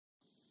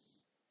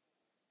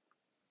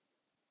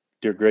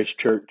Dear Grace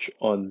Church,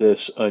 on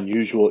this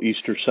unusual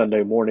Easter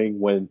Sunday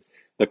morning when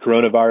the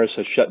coronavirus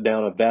has shut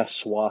down a vast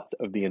swath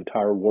of the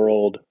entire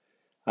world,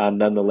 I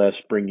nonetheless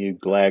bring you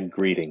glad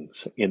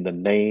greetings in the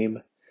name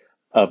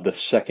of the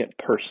second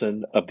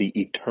person of the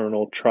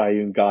eternal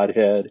triune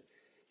Godhead.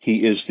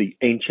 He is the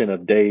Ancient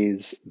of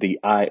Days, the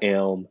I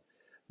Am,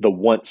 the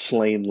once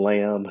slain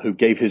Lamb who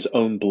gave his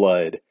own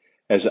blood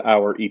as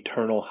our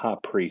eternal high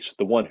priest,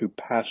 the one who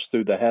passed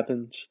through the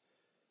heavens,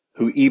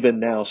 who even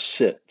now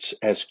sits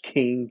as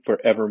King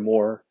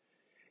forevermore.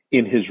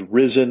 In his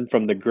risen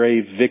from the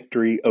grave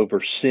victory over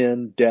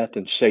sin, death,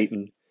 and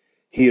Satan,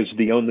 he is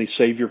the only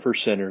Savior for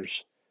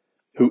sinners,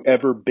 who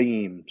ever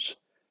beams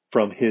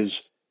from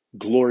his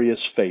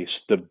glorious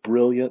face the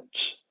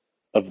brilliance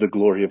of the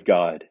glory of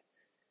God.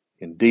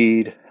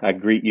 Indeed, I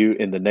greet you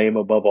in the name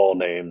above all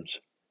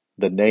names,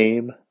 the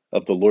name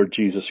of the Lord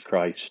Jesus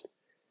Christ.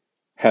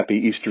 Happy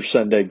Easter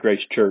Sunday,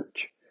 Grace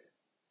Church.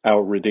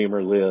 Our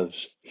Redeemer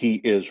lives. He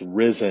is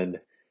risen.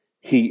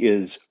 He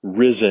is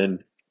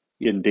risen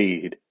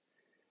indeed.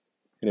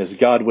 And as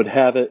God would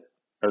have it,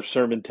 our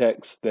sermon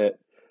text that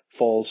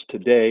falls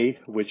today,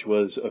 which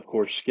was, of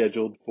course,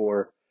 scheduled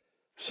for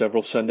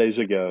several Sundays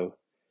ago,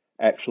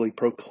 actually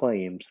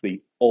proclaims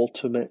the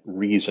ultimate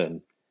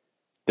reason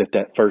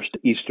that first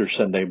Easter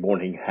Sunday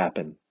morning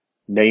happened.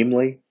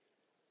 Namely,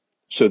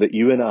 so that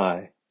you and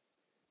I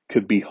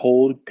could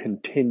behold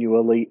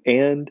continually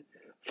and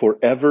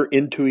forever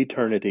into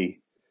eternity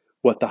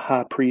what the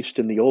high priest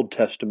in the Old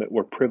Testament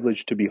were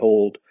privileged to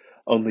behold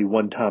only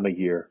one time a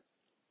year.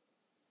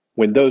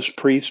 When those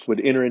priests would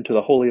enter into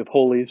the Holy of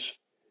Holies,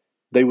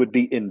 they would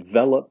be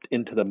enveloped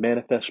into the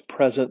manifest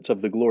presence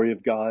of the glory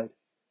of God.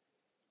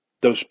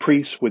 Those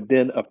priests would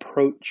then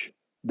approach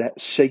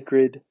that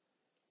sacred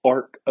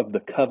Ark of the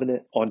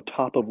Covenant, on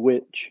top of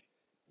which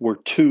were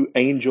two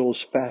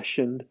angels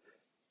fashioned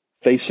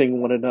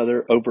facing one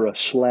another over a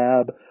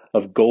slab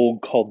of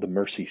gold called the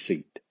mercy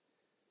seat.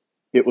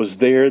 It was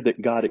there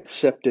that God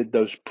accepted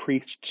those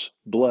priests'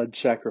 blood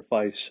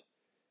sacrifice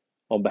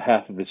on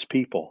behalf of his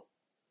people.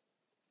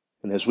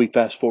 And as we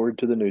fast forward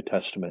to the New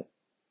Testament,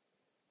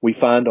 we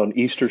find on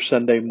Easter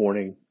Sunday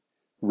morning,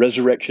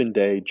 Resurrection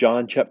Day,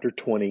 John chapter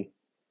 20,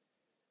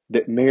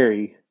 that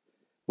Mary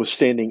was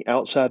standing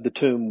outside the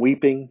tomb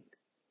weeping.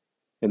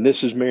 And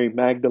this is Mary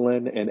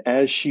Magdalene. And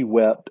as she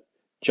wept,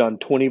 John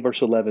 20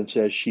 verse 11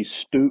 says, she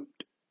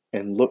stooped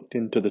and looked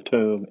into the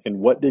tomb. And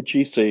what did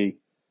she see?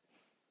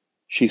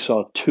 She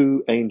saw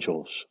two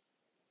angels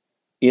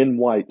in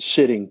white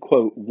sitting,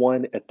 quote,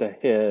 one at the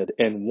head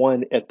and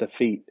one at the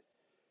feet,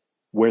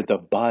 where the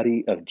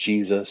body of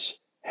Jesus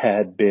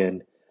had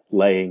been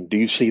laying. Do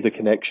you see the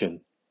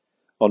connection?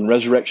 On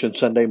Resurrection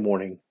Sunday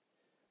morning,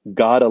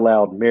 God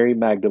allowed Mary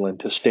Magdalene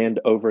to stand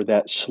over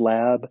that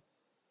slab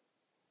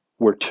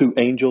where two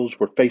angels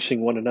were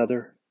facing one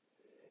another.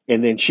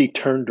 And then she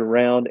turned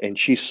around and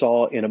she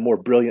saw in a more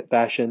brilliant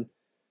fashion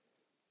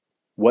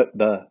what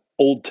the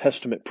Old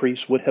Testament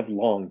priests would have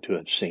longed to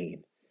have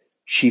seen.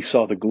 She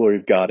saw the glory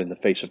of God in the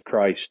face of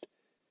Christ.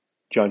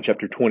 John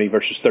chapter 20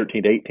 verses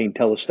 13 to 18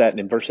 tell us that. And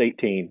in verse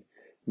 18,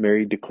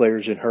 Mary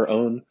declares in her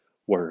own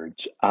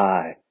words,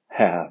 I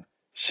have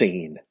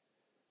seen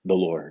the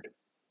Lord.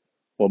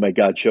 Well, may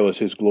God show us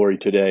his glory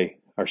today.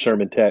 Our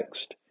sermon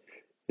text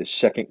is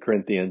 2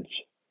 Corinthians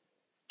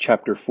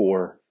chapter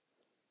 4,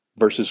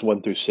 verses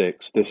 1 through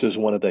 6. This is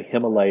one of the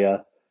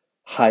Himalaya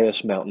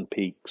highest mountain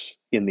peaks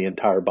in the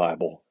entire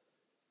Bible.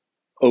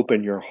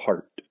 Open your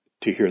heart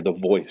to hear the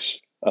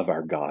voice of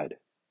our God.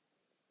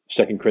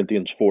 2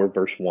 Corinthians 4,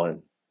 verse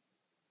 1.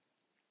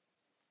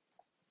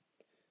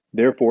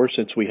 Therefore,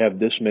 since we have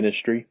this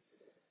ministry,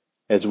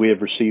 as we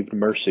have received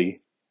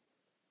mercy,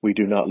 we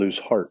do not lose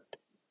heart.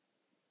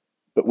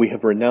 But we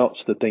have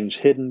renounced the things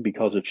hidden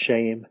because of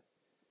shame,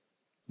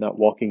 not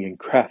walking in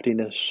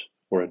craftiness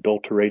or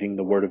adulterating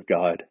the word of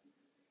God,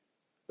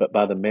 but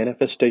by the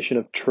manifestation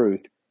of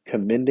truth,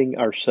 commending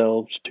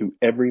ourselves to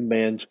every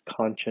man's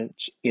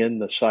conscience in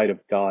the sight of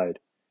God.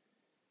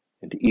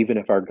 And even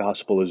if our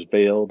gospel is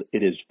veiled,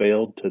 it is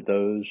veiled to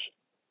those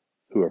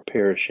who are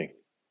perishing,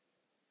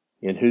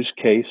 in whose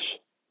case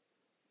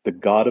the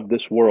God of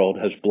this world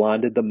has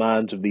blinded the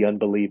minds of the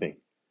unbelieving,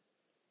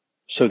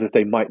 so that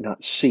they might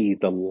not see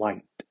the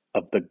light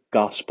of the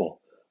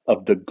gospel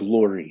of the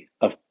glory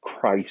of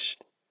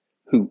Christ,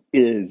 who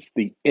is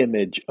the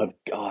image of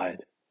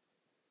God.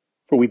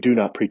 For we do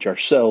not preach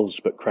ourselves,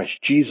 but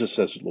Christ Jesus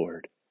as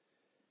Lord,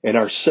 and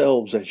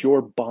ourselves as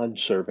your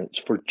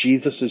bondservants for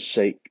Jesus'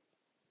 sake.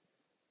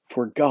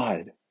 For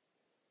God,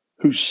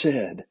 who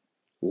said,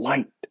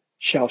 light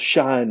shall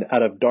shine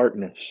out of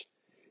darkness,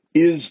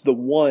 is the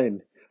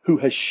one who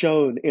has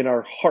shone in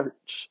our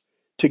hearts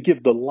to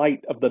give the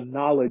light of the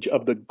knowledge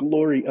of the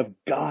glory of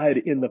God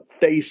in the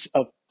face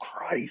of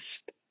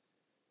Christ.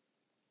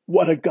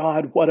 What a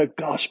God, what a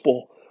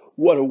gospel,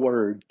 what a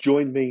word.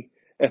 Join me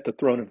at the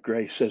throne of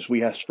grace as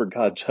we ask for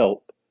God's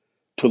help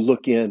to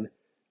look in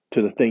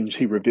to the things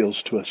he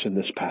reveals to us in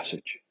this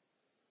passage.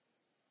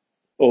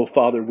 Oh,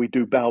 Father, we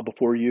do bow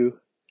before you,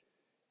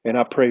 and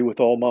I pray with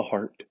all my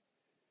heart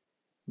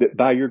that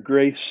by your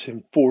grace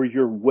and for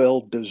your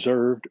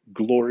well-deserved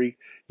glory,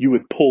 you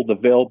would pull the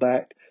veil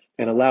back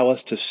and allow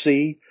us to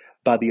see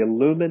by the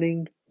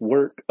illumining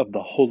work of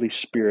the Holy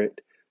Spirit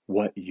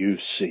what you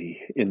see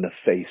in the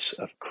face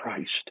of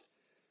Christ.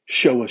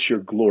 Show us your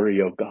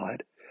glory, O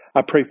God.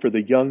 I pray for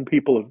the young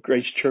people of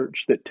Grace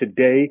Church that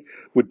today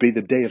would be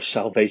the day of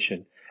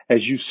salvation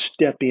as you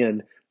step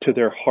in to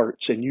their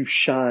hearts and you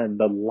shine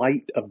the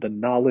light of the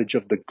knowledge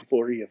of the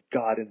glory of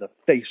God in the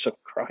face of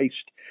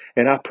Christ.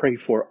 And I pray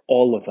for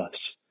all of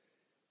us.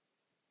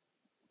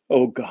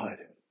 Oh God,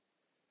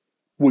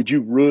 would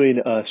you ruin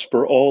us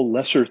for all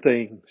lesser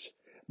things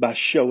by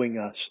showing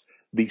us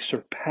the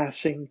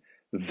surpassing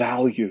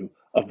value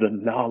of the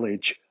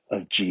knowledge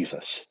of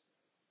Jesus?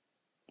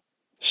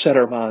 Set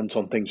our minds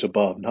on things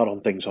above, not on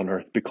things on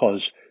earth,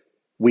 because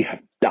we have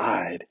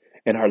died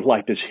and our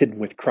life is hidden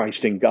with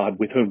Christ in God,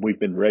 with whom we've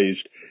been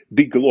raised.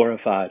 Be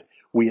glorified,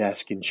 we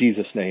ask in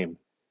Jesus' name.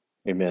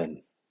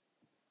 Amen.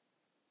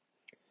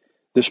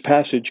 This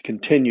passage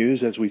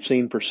continues, as we've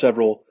seen for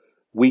several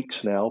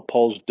weeks now,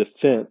 Paul's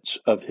defense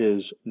of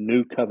his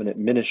new covenant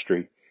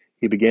ministry.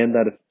 He began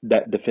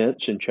that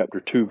defense in chapter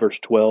 2, verse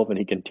 12, and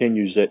he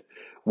continues it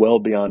well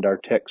beyond our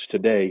text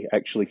today,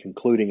 actually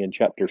concluding in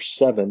chapter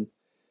 7,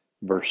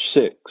 verse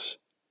 6.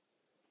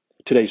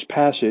 Today's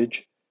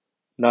passage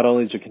not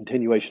only is a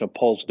continuation of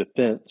Paul's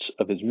defense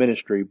of his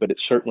ministry, but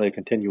it's certainly a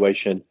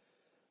continuation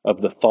of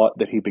the thought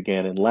that he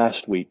began in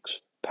last week's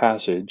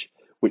passage,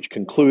 which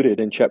concluded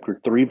in chapter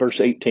 3,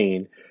 verse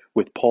 18,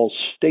 with Paul's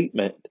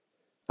statement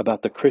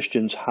about the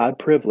Christian's high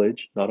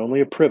privilege, not only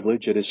a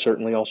privilege, it is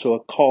certainly also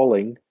a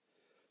calling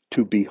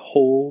to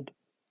behold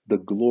the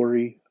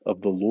glory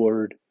of the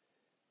Lord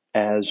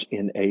as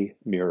in a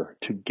mirror,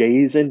 to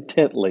gaze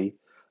intently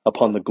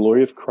upon the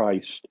glory of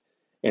Christ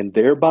and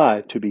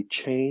thereby to be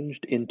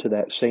changed into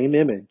that same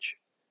image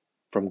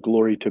from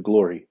glory to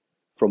glory,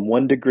 from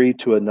one degree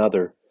to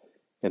another.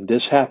 And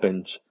this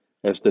happens,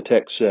 as the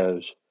text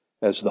says,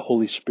 as the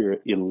Holy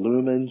Spirit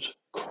illumines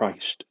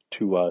Christ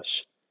to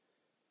us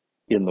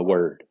in the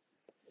Word.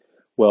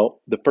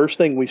 Well, the first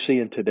thing we see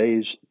in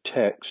today's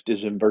text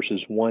is in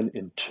verses 1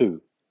 and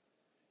 2.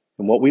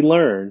 And what we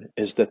learn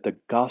is that the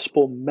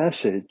gospel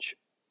message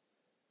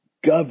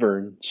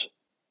governs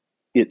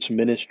its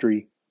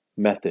ministry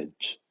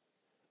methods.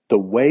 The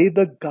way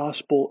the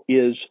gospel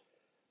is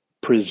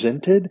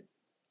presented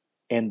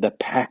and the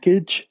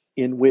package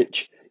in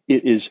which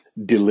it is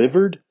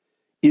delivered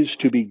is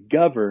to be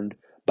governed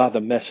by the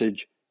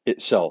message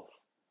itself.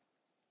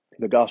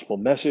 The gospel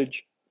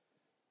message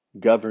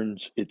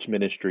governs its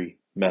ministry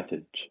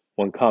methods.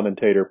 One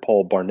commentator,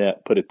 Paul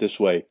Barnett, put it this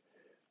way: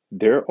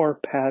 there are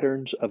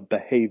patterns of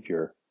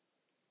behavior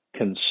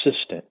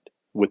consistent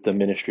with the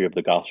ministry of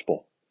the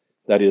gospel.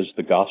 That is,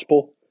 the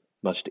gospel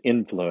must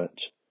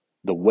influence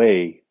the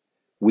way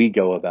we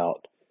go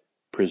about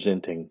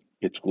presenting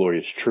its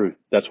glorious truth.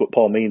 That's what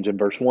Paul means in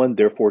verse 1.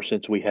 Therefore,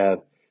 since we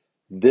have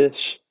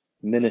this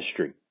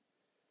ministry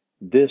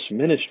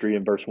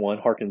in verse 1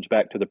 harkens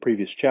back to the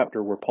previous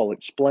chapter where Paul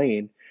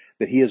explained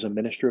that he is a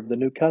minister of the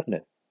new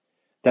covenant.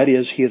 That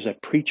is, he is a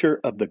preacher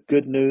of the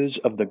good news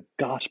of the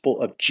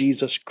gospel of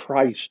Jesus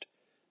Christ,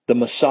 the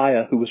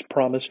Messiah who was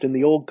promised in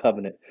the old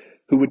covenant,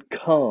 who would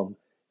come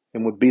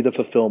and would be the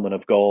fulfillment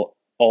of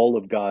all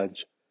of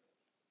God's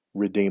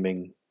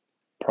redeeming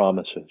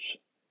promises.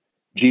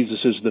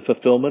 Jesus is the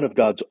fulfillment of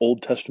God's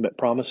Old Testament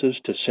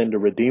promises to send a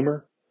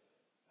Redeemer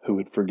who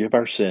would forgive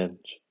our sins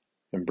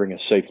and bring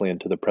us safely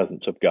into the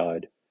presence of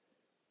God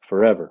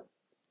forever.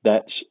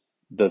 That's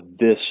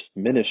this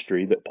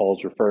ministry that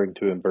Paul's referring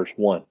to in verse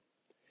 1.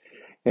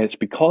 And it's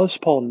because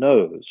Paul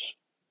knows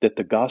that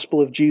the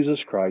gospel of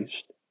Jesus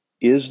Christ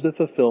is the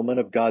fulfillment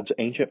of God's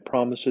ancient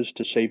promises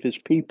to save his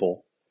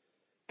people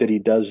that he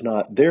does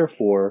not,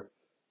 therefore,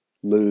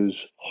 lose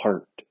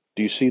heart.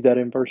 Do you see that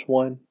in verse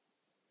 1?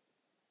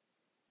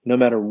 No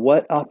matter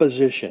what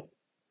opposition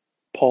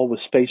Paul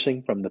was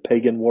facing from the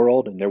pagan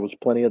world, and there was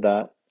plenty of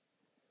that,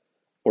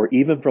 or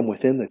even from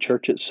within the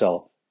church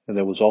itself, and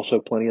there was also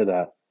plenty of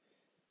that,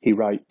 he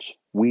writes,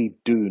 we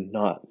do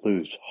not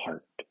lose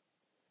heart.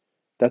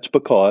 That's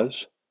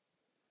because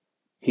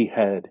he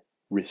had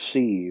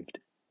received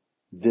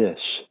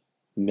this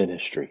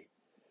ministry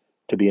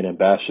to be an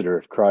ambassador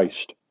of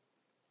Christ.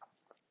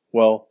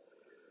 Well,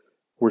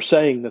 we're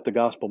saying that the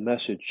gospel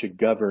message should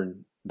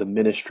govern the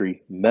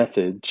ministry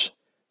methods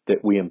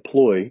that we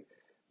employ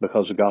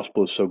because the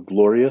gospel is so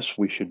glorious.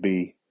 We should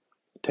be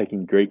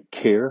taking great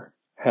care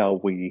how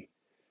we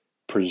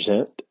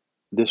present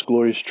this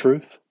glorious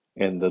truth,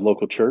 and the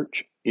local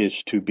church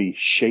is to be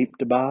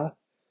shaped by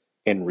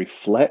and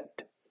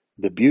reflect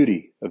the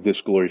beauty of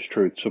this glorious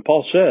truth. So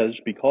Paul says,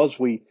 because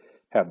we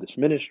have this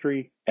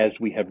ministry, as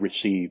we have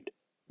received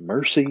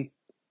mercy,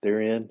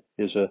 therein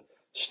is a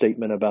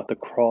statement about the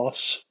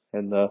cross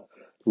and the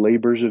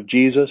labors of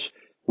Jesus,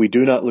 we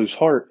do not lose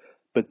heart.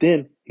 But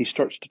then he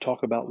starts to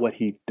talk about what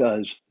he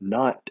does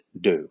not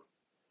do.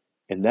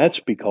 And that's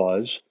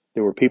because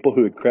there were people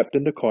who had crept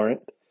into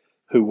Corinth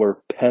who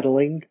were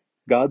peddling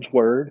God's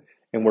word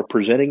and were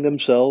presenting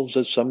themselves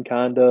as some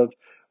kind of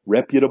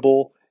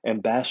reputable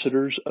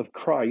ambassadors of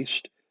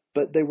Christ,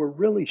 but they were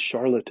really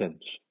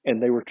charlatans,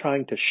 and they were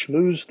trying to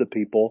schmooze the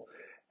people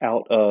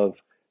out of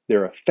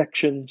their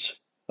affections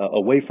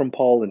away from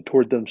Paul and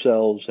toward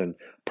themselves, and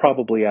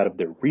probably out of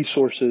their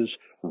resources,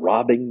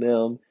 robbing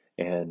them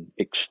and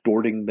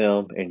extorting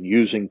them and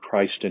using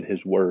Christ and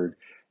his word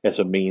as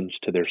a means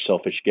to their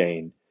selfish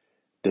gain,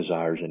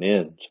 desires, and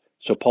ends.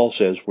 So Paul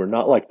says we're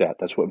not like that.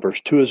 That's what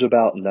verse 2 is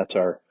about, and that's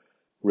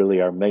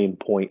really our main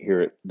point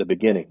here at the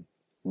beginning.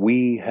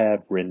 We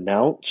have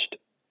renounced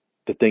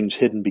the things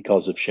hidden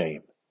because of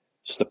shame.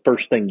 It's the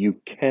first thing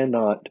you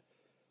cannot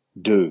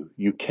do.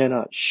 You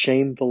cannot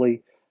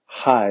shamefully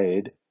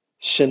hide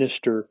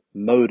sinister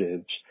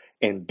motives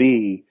and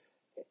be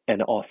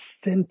an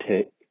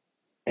authentic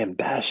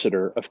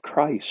ambassador of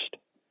Christ.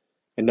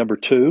 And number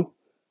 2,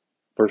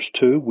 verse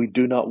 2, we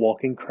do not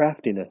walk in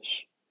craftiness.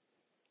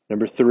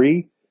 Number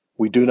 3,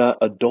 we do not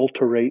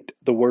adulterate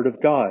the word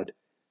of God.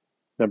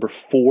 Number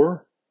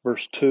 4,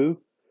 verse 2,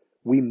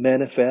 we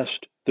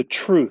manifest the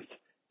truth.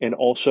 And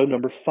also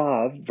number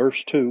 5,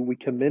 verse 2, we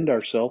commend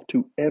ourselves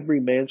to every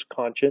man's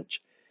conscience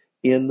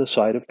in the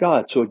sight of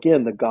God. So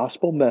again, the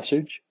gospel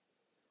message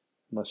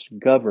must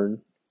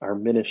govern our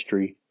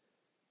ministry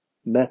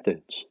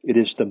methods. It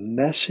is the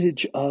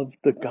message of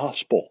the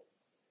gospel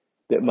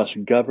that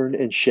must govern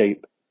and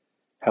shape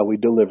how we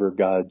deliver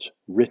God's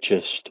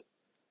richest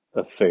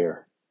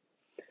affair.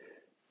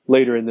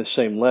 Later in this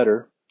same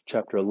letter,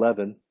 chapter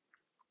 11,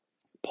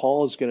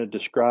 Paul is going to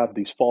describe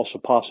these false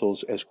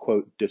apostles as,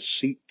 quote,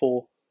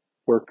 deceitful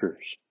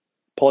workers.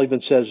 Paul even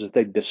says that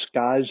they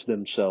disguise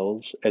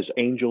themselves as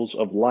angels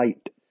of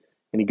light.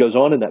 And he goes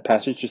on in that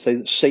passage to say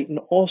that Satan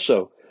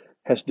also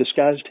has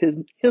disguised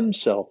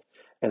himself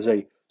as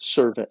a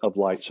servant of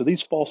light. So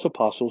these false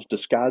apostles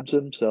disguise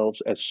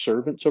themselves as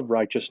servants of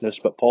righteousness,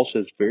 but Paul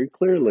says very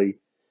clearly,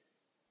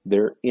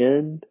 their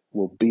end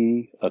will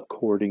be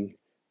according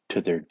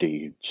to their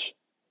deeds.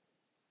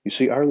 You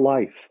see, our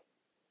life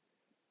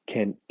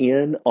can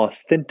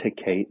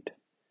inauthenticate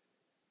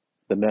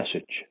the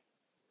message.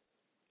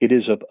 It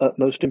is of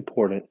utmost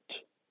importance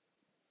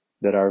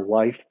that our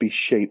life be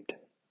shaped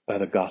by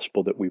the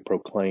gospel that we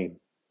proclaim.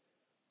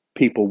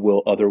 People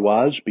will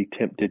otherwise be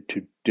tempted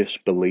to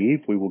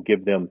disbelieve. We will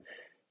give them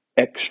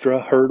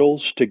extra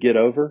hurdles to get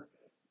over,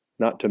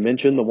 not to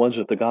mention the ones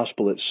that the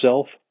gospel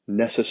itself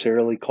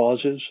necessarily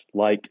causes,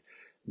 like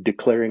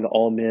declaring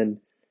all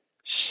men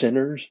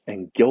sinners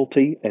and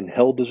guilty and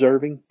hell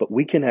deserving. But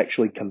we can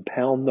actually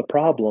compound the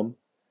problem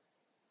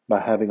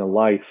by having a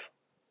life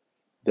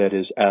that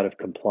is out of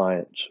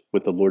compliance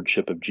with the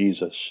lordship of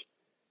Jesus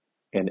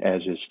and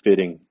as is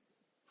fitting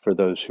for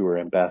those who are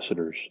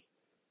ambassadors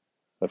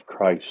of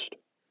Christ.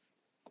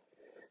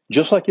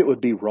 Just like it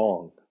would be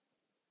wrong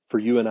for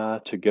you and I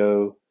to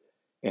go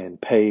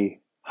and pay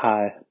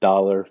high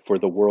dollar for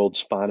the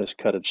world's finest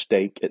cut of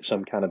steak at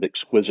some kind of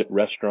exquisite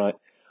restaurant,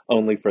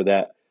 only for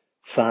that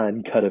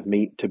fine cut of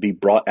meat to be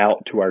brought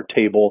out to our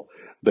table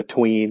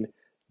between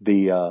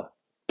the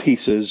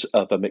pieces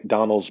of a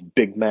McDonald's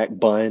Big Mac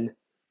bun,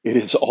 it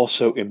is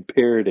also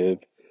imperative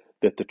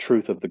that the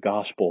truth of the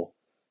gospel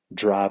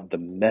drive the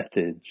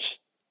methods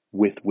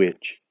with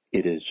which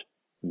it is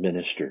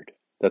ministered.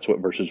 That's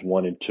what verses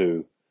 1 and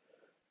 2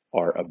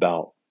 are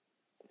about.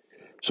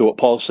 So what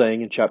Paul's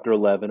saying in chapter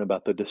 11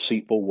 about the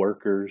deceitful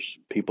workers,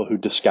 people who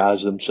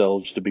disguise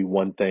themselves to be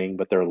one thing,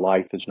 but their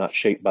life is not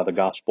shaped by the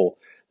gospel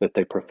that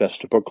they profess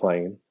to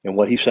proclaim. And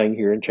what he's saying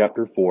here in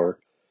chapter 4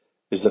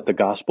 is that the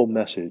gospel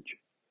message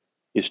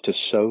is to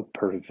so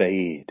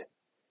pervade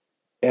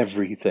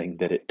everything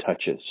that it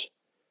touches,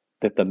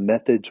 that the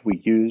methods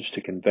we use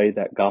to convey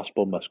that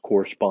gospel must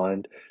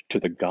correspond to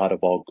the God of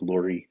all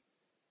glory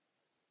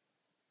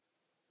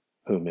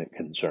whom it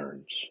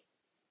concerns.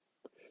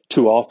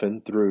 Too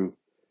often, through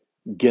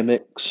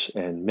gimmicks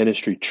and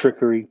ministry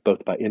trickery,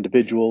 both by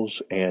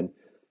individuals and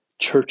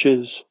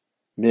churches,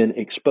 men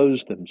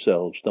expose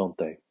themselves, don't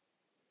they,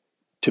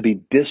 to be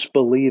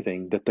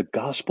disbelieving that the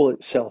gospel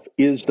itself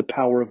is the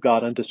power of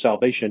God unto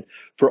salvation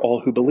for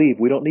all who believe.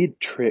 We don't need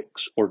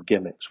tricks or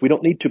gimmicks. We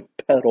don't need to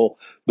peddle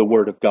the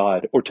word of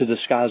God or to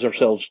disguise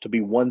ourselves to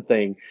be one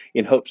thing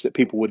in hopes that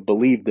people would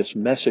believe this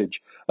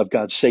message of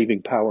God's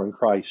saving power in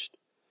Christ.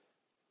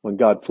 When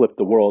God flipped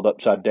the world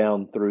upside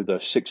down through the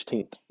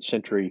 16th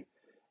century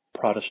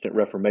Protestant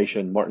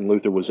Reformation, Martin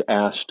Luther was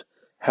asked,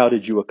 how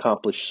did you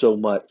accomplish so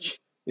much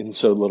in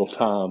so little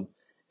time?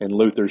 And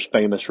Luther's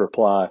famous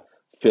reply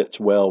fits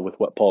well with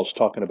what Paul's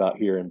talking about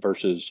here in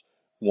verses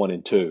 1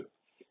 and 2.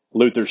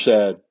 Luther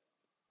said,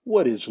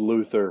 what is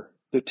Luther?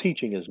 The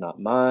teaching is not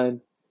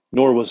mine,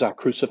 nor was I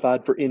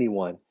crucified for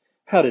anyone.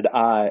 How did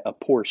I, a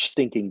poor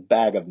stinking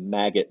bag of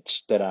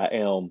maggots that I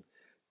am,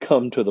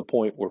 come to the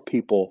point where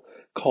people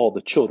call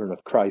the children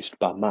of Christ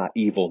by my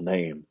evil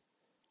name?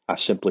 I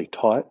simply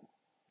taught,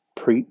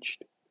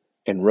 preached,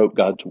 and wrote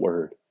God's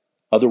word.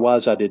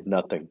 Otherwise I did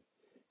nothing.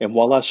 And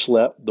while I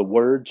slept, the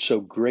word so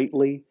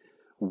greatly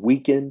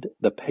weakened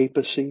the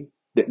papacy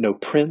that no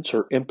prince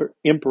or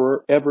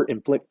emperor ever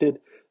inflicted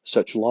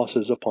such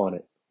losses upon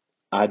it.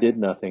 I did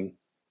nothing.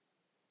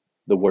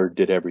 The word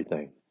did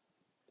everything.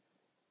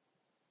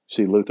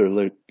 See,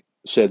 Luther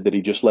said that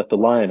he just let the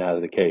lion out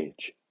of the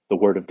cage, the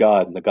Word of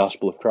God and the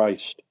gospel of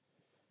Christ.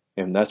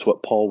 And that's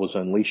what Paul was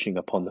unleashing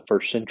upon the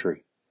first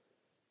century.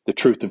 The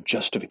truth of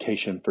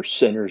justification for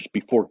sinners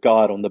before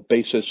God on the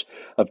basis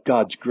of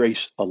God's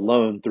grace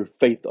alone, through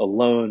faith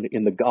alone,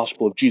 in the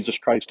gospel of Jesus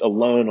Christ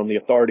alone, on the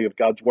authority of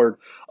God's word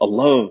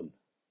alone.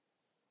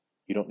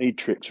 You don't need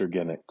tricks or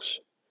gimmicks.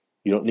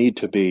 You don't need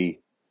to be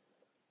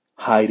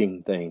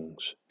hiding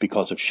things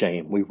because of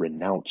shame. We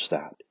renounce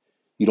that.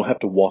 You don't have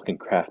to walk in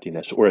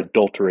craftiness or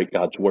adulterate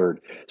God's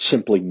word.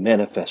 Simply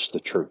manifest the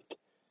truth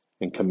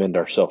and commend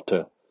ourselves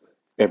to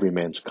every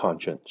man's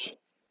conscience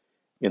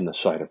in the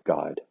sight of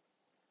God.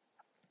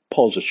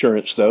 Paul's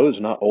assurance, though,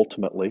 is not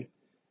ultimately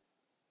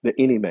that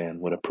any man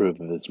would approve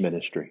of his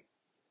ministry.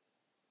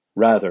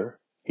 Rather,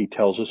 he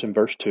tells us in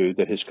verse 2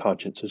 that his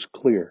conscience is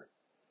clear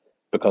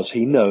because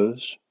he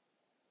knows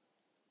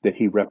that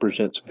he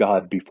represents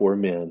God before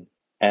men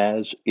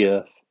as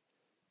if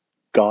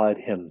God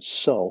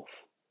himself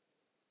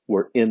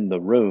were in the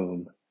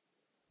room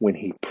when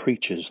he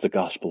preaches the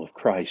gospel of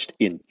Christ.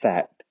 In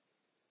fact,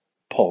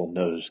 Paul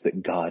knows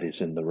that God is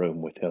in the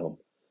room with him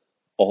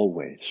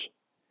always.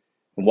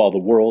 And while the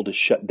world is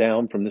shut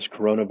down from this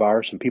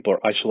coronavirus and people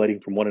are isolating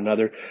from one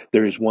another,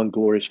 there is one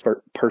glorious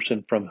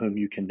person from whom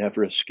you can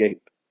never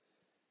escape.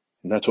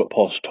 And that's what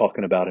Paul's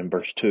talking about in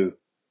verse 2.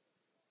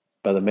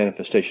 By the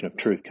manifestation of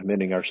truth,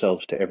 commending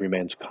ourselves to every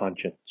man's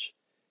conscience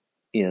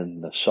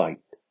in the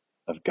sight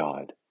of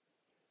God.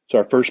 So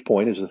our first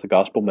point is that the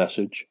gospel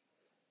message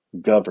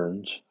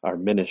governs our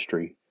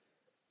ministry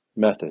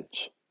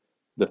methods.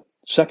 The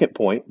second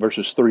point,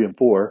 verses 3 and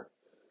 4,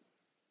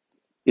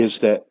 is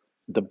that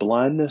the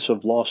blindness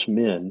of lost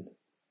men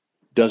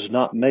does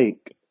not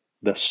make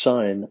the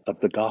sun of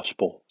the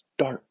gospel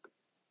dark.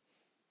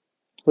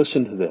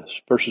 Listen to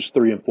this, verses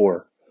 3 and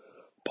 4.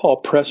 Paul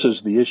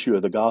presses the issue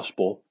of the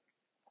gospel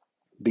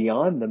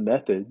beyond the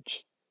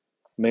methods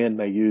man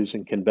may use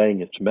in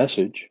conveying its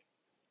message,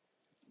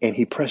 and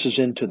he presses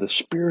into the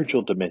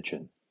spiritual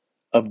dimension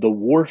of the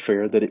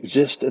warfare that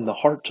exists in the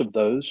hearts of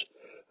those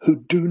who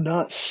do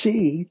not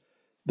see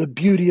the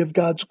beauty of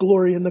God's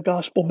glory in the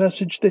gospel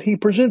message that he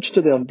presents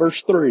to them.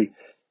 Verse 3,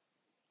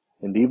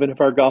 and even if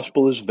our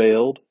gospel is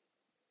veiled,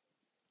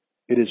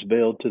 it is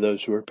veiled to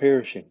those who are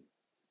perishing,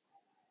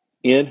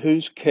 in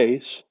whose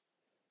case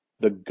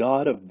the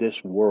God of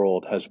this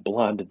world has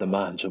blinded the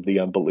minds of the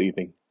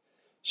unbelieving,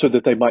 so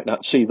that they might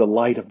not see the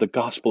light of the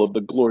gospel of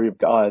the glory of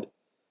God,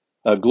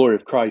 glory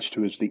of Christ,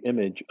 who is the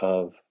image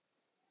of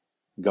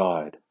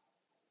God.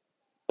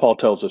 Paul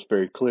tells us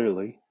very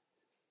clearly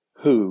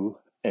who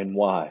and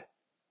why.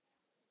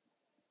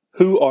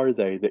 Who are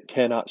they that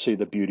cannot see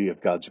the beauty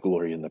of God's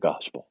glory in the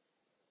gospel?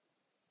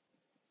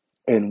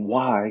 And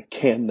why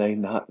can they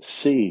not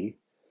see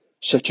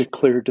such a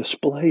clear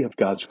display of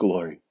God's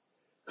glory?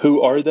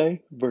 Who are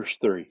they? Verse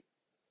 3.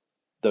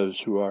 Those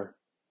who are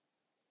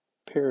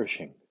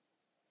perishing.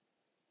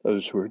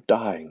 Those who are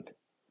dying.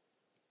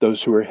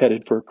 Those who are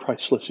headed for a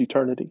Christless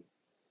eternity.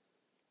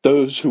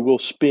 Those who will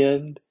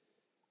spend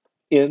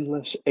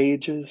endless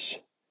ages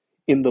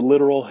in the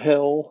literal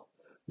hell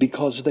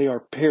because they are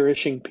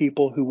perishing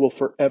people who will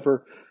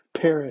forever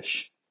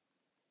perish.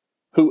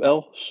 Who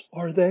else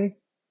are they?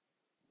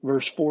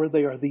 Verse 4,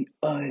 they are the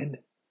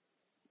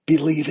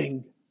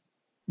unbelieving,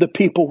 the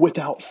people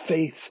without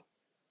faith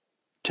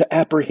to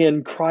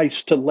apprehend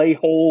Christ, to lay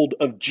hold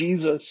of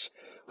Jesus,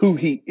 who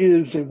he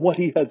is and what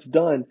he has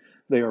done.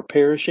 They are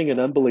perishing and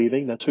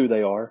unbelieving. That's who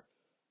they are.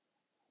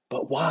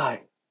 But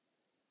why?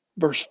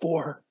 Verse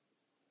 4,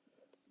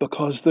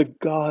 because the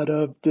God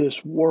of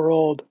this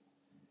world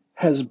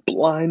has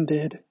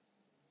blinded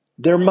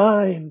their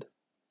mind.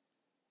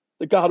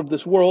 The God of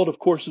this world, of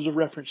course, is a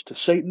reference to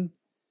Satan.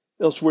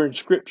 Elsewhere in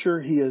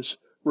Scripture, he is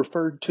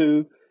referred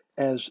to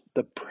as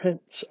the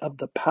prince of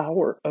the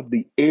power of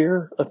the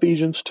air,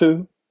 Ephesians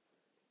 2.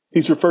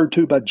 He's referred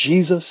to by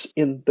Jesus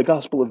in the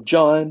Gospel of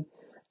John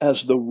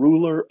as the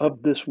ruler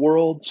of this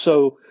world.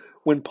 So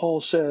when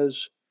Paul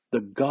says the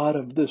God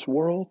of this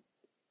world,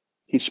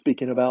 he's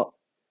speaking about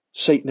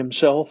Satan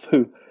himself,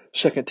 who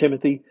 2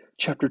 Timothy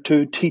chapter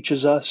 2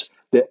 teaches us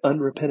that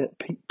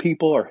unrepentant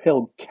people are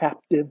held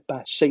captive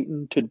by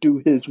Satan to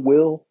do his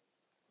will.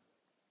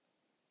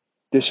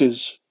 This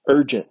is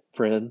urgent,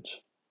 friends.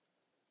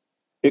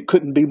 It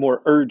couldn't be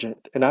more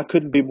urgent, and I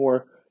couldn't be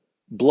more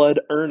blood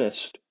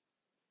earnest.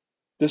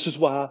 This is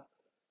why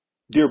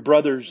dear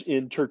brothers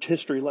in church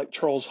history like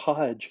Charles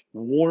Hodge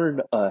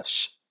warn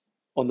us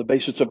on the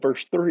basis of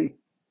verse 3.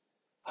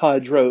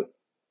 Hodge wrote,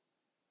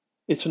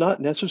 "It's not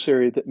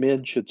necessary that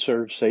men should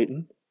serve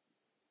Satan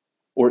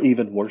or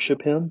even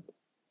worship him.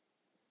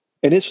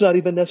 And it's not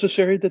even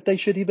necessary that they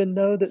should even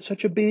know that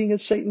such a being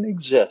as Satan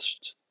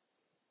exists.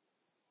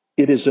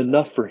 It is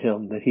enough for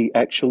him that he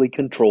actually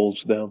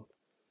controls them,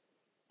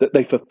 that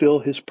they fulfill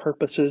his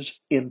purposes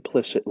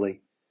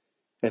implicitly."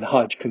 And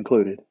Hodge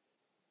concluded,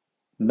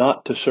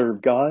 not to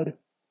serve God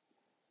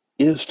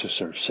is to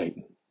serve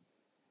Satan.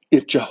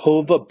 If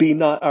Jehovah be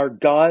not our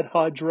God,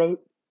 Hodge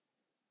wrote,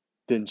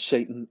 then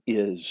Satan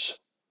is.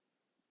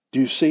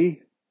 Do you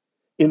see?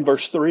 In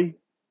verse 3,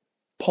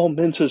 Paul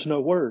minces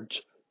no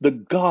words. The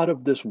God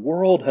of this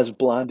world has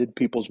blinded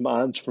people's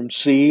minds from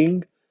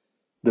seeing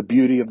the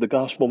beauty of the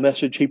gospel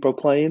message he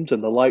proclaims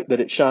and the light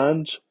that it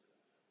shines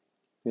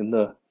in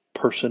the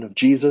person of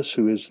Jesus,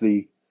 who is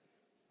the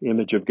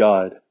image of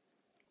God.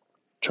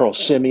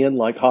 Charles Simeon,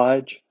 like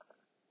Hodge,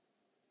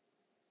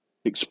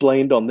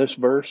 explained on this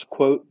verse,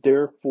 quote,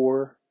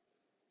 "Therefore,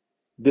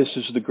 this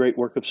is the great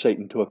work of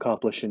Satan to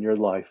accomplish in your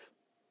life.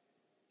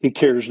 He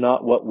cares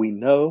not what we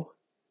know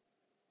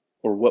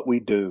or what we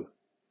do,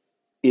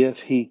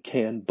 if he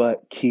can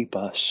but keep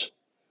us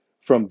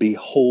from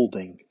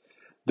beholding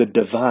the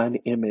divine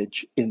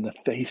image in the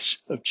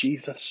face of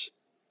Jesus."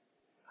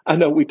 I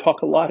know we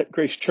talk a lot at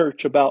Grace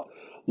Church about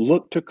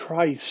look to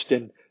Christ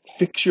and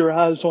fix your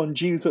eyes on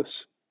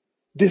Jesus.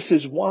 This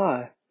is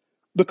why.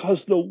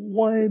 Because the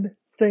one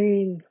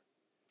thing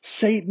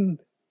Satan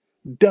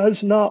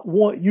does not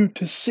want you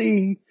to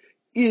see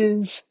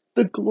is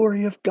the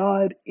glory of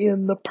God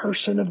in the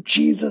person of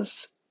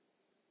Jesus.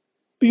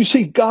 But you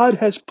see, God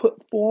has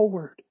put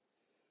forward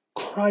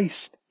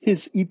Christ,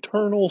 his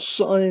eternal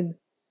Son,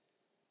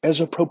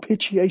 as a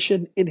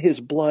propitiation in his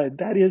blood.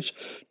 That is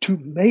to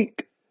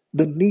make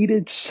the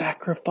needed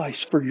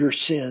sacrifice for your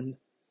sin.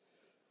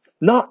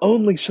 Not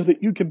only so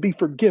that you can be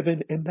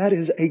forgiven, and that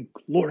is a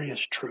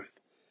glorious truth,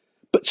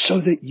 but so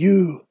that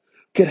you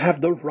could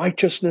have the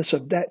righteousness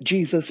of that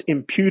Jesus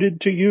imputed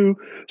to you,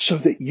 so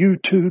that you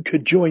too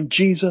could join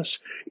Jesus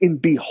in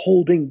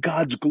beholding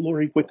God's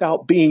glory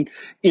without being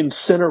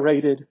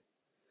incinerated.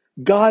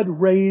 God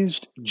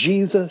raised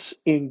Jesus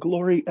in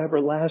glory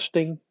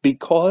everlasting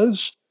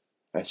because,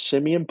 as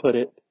Simeon put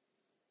it,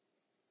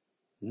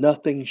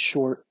 nothing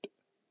short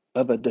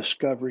of a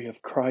discovery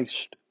of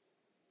Christ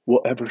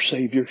will ever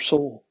save your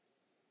soul.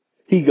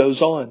 He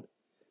goes on,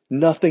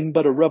 nothing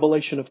but a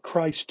revelation of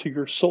Christ to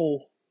your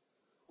soul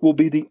will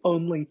be the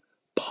only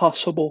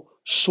possible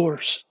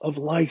source of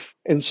life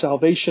and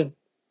salvation.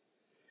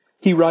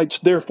 He writes,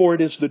 "Therefore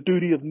it is the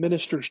duty of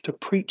ministers to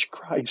preach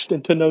Christ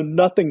and to know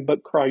nothing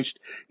but Christ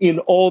in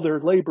all their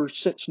labors,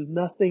 since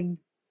nothing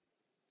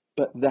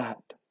but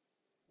that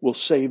will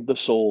save the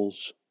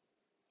souls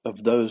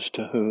of those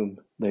to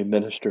whom they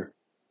minister."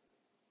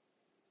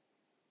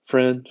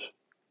 Friends,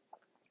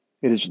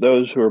 it is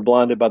those who are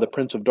blinded by the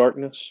prince of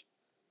darkness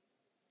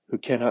who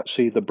cannot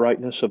see the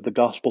brightness of the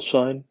gospel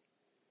sun.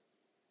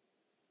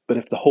 But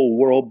if the whole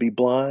world be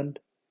blind,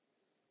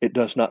 it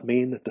does not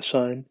mean that the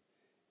sun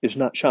is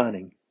not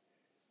shining.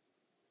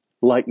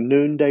 Like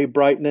noonday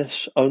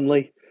brightness,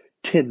 only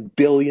 10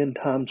 billion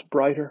times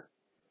brighter,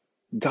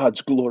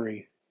 God's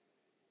glory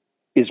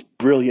is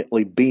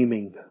brilliantly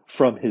beaming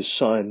from his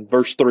Son.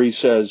 Verse 3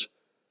 says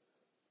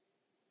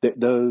that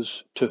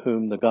those to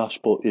whom the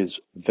gospel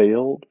is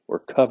veiled or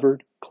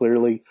covered,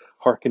 clearly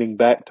hearkening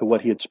back to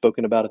what he had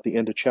spoken about at the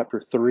end of chapter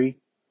 3,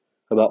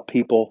 about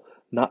people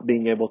not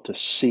being able to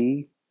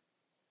see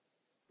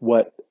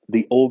what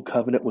the old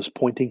covenant was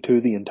pointing to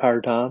the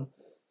entire time,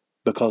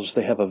 because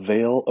they have a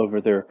veil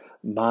over their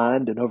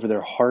mind and over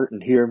their heart.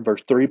 And here in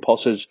verse 3, Paul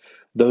says,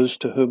 those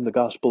to whom the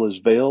gospel is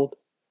veiled,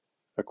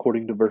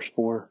 according to verse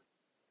 4,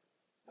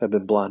 have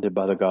been blinded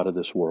by the God of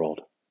this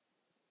world.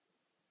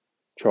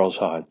 Charles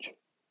Hodge,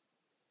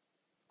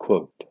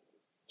 quote,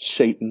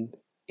 "Satan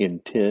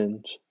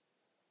intends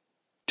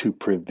to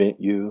prevent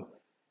you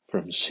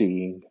from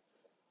seeing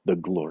the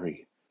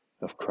glory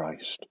of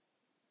Christ."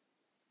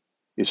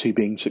 Is he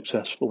being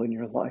successful in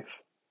your life?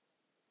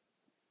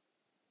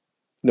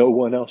 No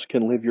one else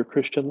can live your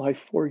Christian life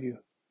for you.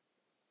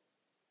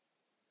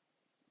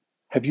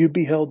 Have you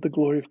beheld the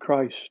glory of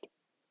Christ?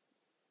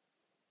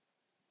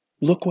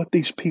 Look what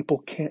these people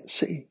can't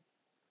see.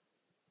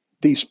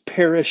 These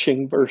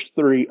perishing, verse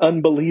 3,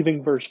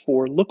 unbelieving, verse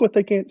 4. Look what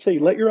they can't see.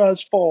 Let your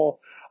eyes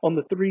fall on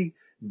the three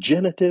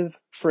genitive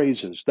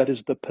phrases, that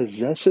is the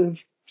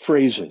possessive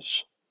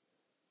phrases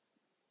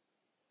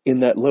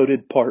in that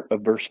loaded part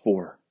of verse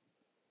 4.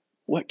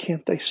 What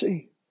can't they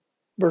see?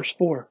 Verse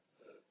 4,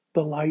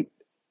 the light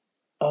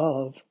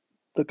of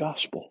the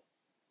gospel.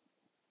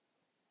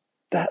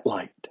 That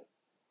light.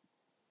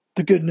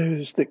 The good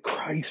news that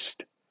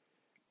Christ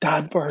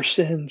died for our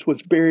sins,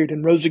 was buried,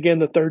 and rose again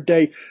the third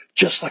day,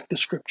 just like the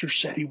scripture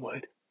said he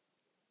would.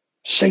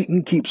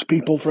 Satan keeps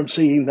people from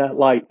seeing that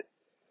light.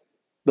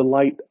 The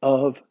light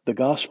of the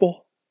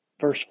gospel,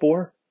 verse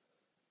 4,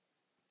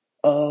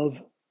 of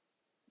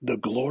the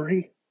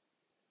glory.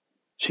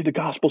 See, the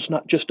gospel's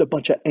not just a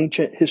bunch of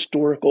ancient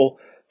historical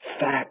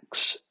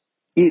facts.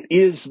 It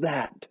is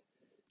that.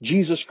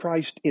 Jesus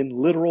Christ in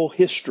literal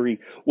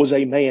history was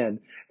a man,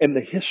 and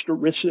the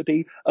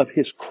historicity of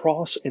his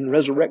cross and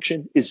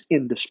resurrection is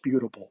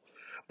indisputable.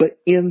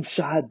 But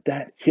inside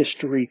that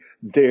history,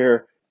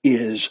 there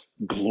is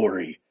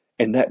glory.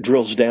 And that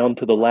drills down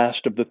to the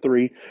last of the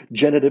three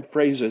genitive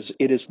phrases.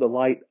 It is the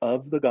light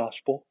of the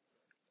gospel,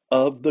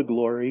 of the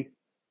glory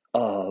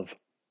of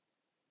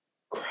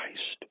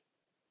Christ,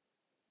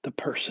 the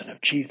person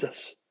of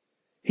Jesus.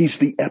 He's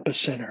the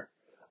epicenter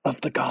of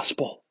the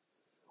gospel.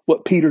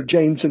 What Peter,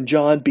 James, and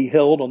John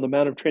beheld on the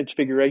Mount of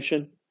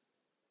Transfiguration,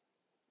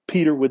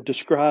 Peter would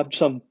describe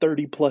some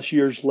 30 plus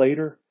years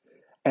later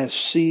as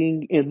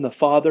seeing in the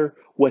Father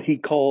what he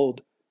called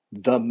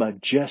the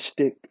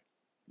majestic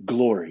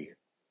glory.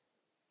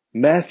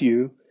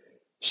 Matthew,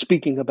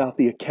 speaking about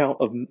the account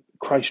of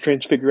Christ's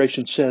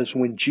transfiguration, says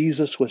when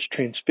Jesus was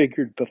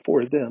transfigured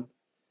before them,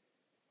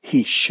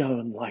 he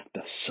shone like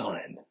the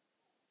sun.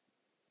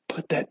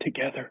 Put that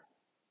together.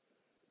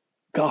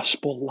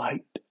 Gospel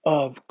light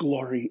of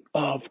glory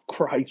of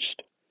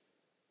Christ.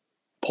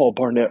 Paul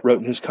Barnett wrote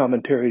in his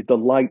commentary, the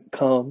light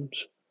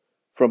comes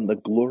from the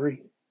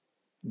glory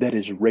that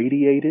is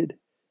radiated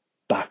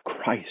by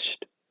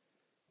Christ,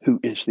 who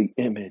is the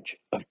image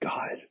of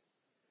God.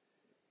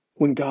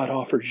 When God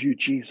offers you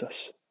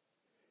Jesus,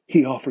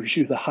 he offers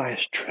you the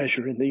highest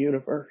treasure in the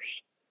universe.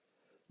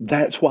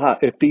 That's why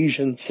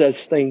Ephesians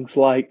says things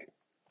like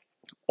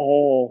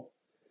all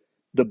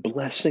the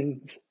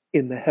blessings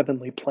in the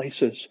heavenly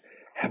places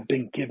have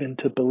been given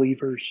to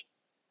believers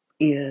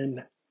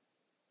in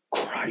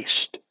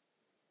Christ.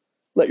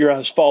 Let your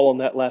eyes fall on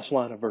that last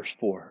line of verse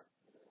 4.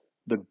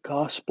 The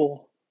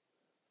gospel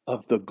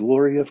of the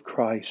glory of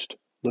Christ,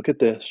 look at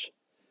this,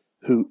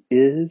 who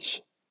is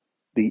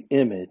the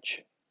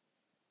image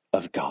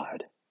of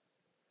God.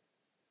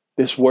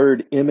 This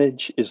word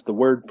image is the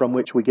word from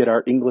which we get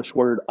our English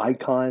word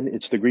icon.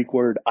 It's the Greek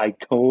word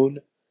icon.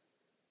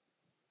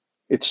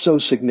 It's so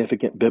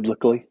significant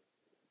biblically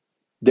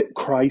that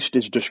Christ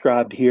is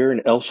described here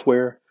and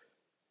elsewhere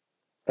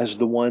as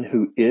the one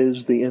who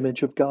is the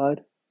image of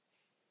God.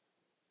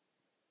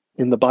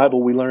 In the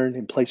Bible, we learn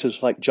in places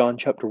like John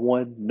chapter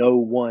 1, no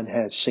one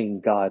has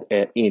seen God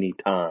at any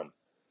time.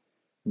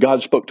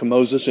 God spoke to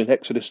Moses in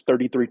Exodus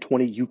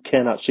 33:20, you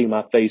cannot see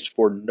my face,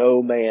 for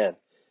no man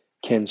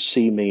can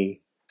see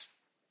me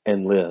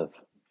and live.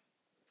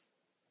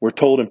 We're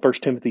told in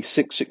 1 Timothy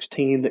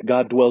 6:16 that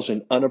God dwells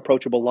in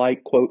unapproachable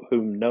light, quote,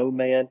 whom no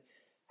man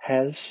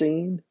has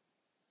seen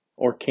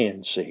or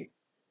can see.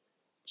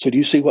 So do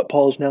you see what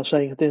Paul is now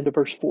saying at the end of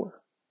verse 4?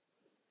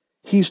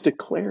 He's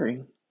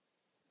declaring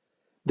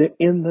that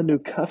in the new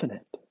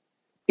covenant,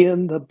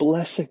 in the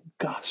blessed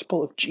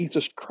gospel of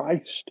Jesus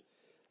Christ,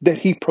 that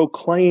he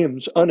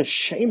proclaims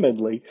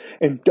unashamedly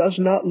and does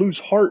not lose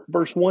heart,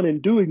 verse 1,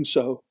 in doing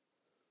so,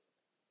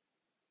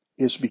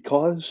 is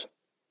because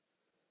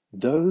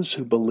those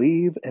who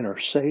believe and are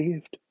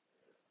saved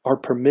are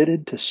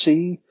permitted to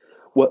see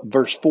what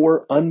verse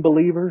 4,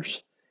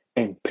 unbelievers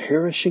and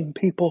perishing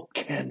people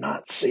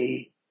cannot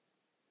see.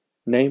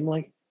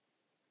 Namely,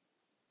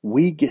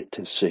 we get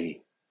to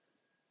see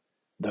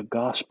the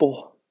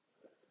gospel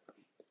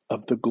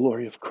of the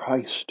glory of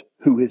Christ,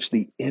 who is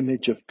the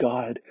image of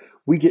God.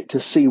 We get to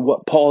see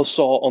what Paul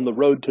saw on the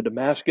road to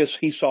Damascus.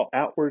 He saw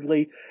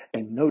outwardly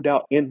and no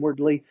doubt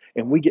inwardly,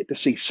 and we get to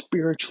see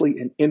spiritually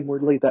and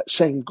inwardly that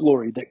same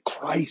glory, that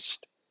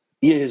Christ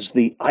is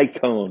the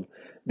icon,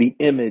 the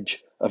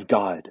image of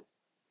God.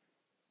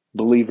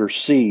 Believers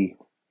see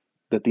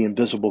that the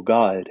invisible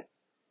God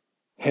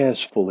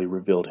has fully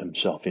revealed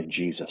himself in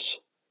Jesus.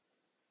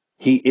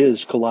 He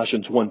is,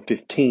 Colossians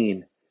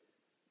 1:15,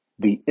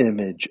 the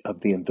image of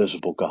the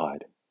invisible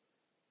God.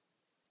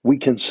 We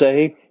can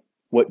say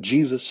what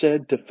Jesus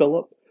said to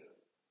Philip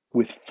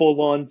with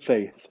full-on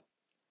faith.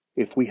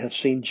 If we have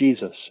seen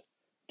Jesus,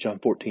 John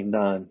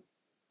 14:9,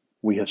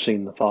 we have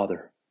seen the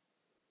Father.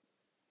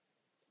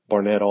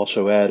 Barnett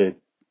also added,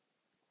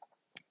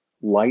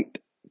 light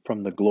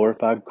from the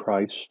glorified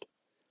Christ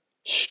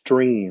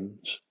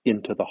streams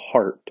into the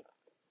heart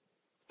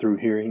through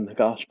hearing the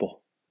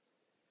gospel.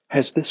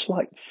 Has this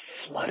light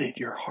flooded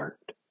your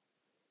heart?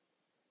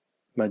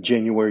 My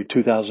January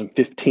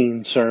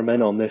 2015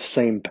 sermon on this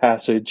same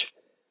passage,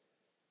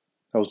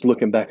 I was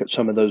looking back at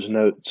some of those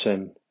notes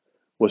and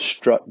was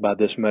struck by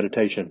this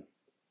meditation.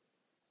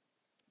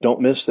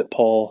 Don't miss that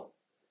Paul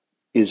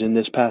is in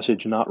this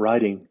passage not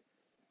writing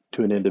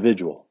to an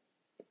individual,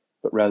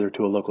 but rather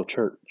to a local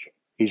church.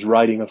 He's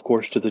writing, of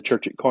course, to the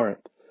church at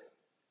Corinth,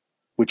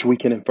 which we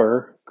can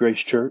infer,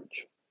 Grace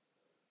Church.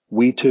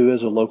 We too,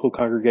 as a local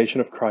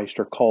congregation of Christ,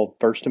 are called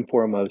first and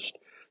foremost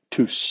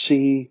to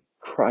see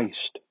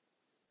Christ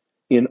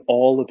in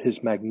all of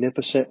his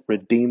magnificent,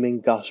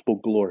 redeeming gospel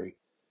glory.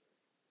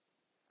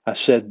 I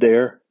said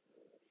there,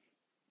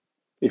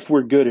 if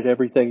we're good at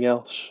everything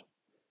else,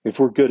 if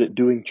we're good at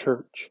doing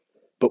church,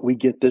 but we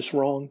get this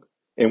wrong,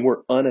 and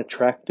we're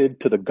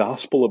unattracted to the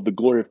gospel of the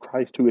glory of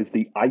Christ, who is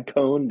the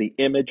icon, the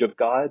image of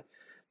God,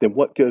 then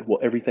what good will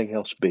everything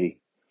else be?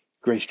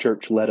 Grace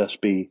Church, let us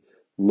be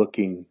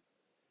looking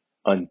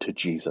unto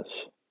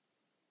Jesus.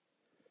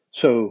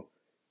 So,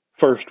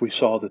 first we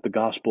saw that the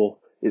gospel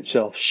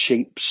itself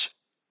shapes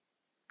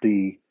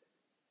the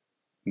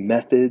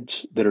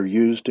methods that are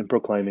used in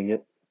proclaiming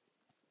it.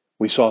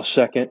 We saw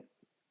second,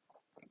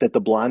 that the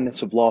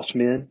blindness of lost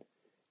men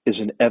is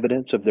an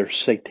evidence of their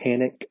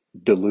satanic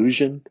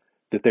delusion,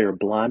 that they are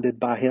blinded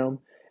by him,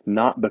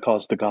 not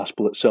because the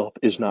gospel itself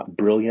is not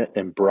brilliant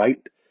and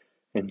bright.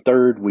 And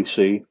third, we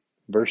see,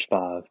 verse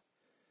 5,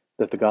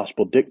 that the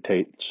gospel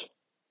dictates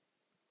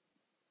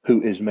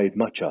who is made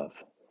much of.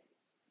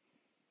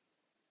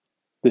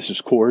 This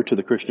is core to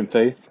the Christian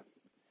faith.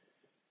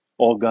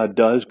 All God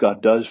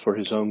does for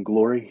his own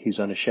glory. He's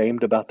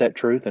unashamed about that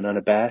truth and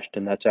unabashed,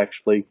 and that's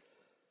actually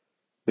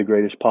the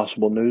greatest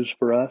possible news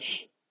for us,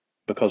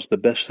 because the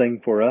best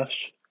thing for us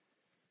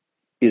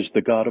is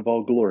the God of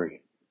all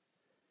glory.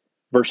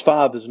 Verse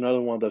 5 is another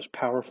one of those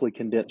powerfully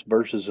condensed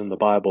verses in the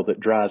Bible that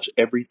drives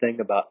everything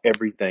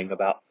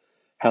about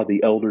how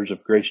the elders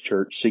of Grace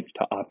Church seek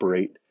to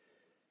operate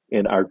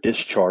in our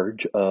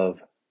discharge of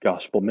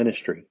gospel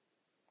ministry.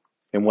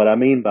 And what I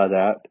mean by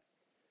that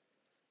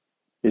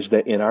is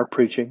that in our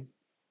preaching,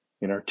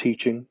 in our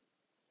teaching,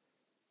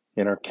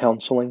 in our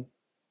counseling,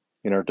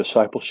 in our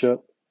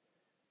discipleship,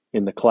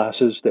 in the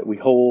classes that we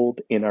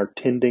hold, in our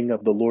tending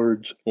of the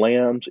Lord's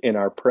lambs, in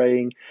our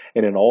praying,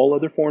 and in all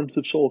other forms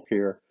of soul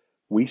care,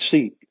 we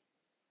seek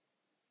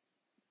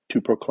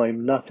to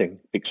proclaim nothing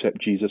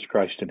except Jesus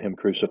Christ and Him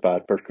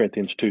crucified. 1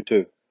 Corinthians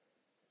 2:2.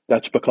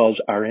 That's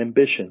because our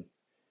ambition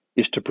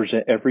is to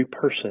present every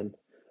person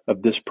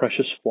of this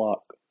precious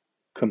flock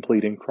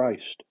complete in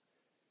Christ.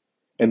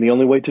 And the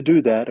only way to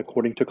do that,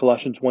 according to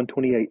Colossians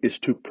 1:28, is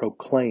to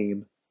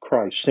proclaim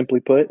Christ. Simply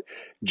put,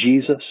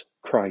 Jesus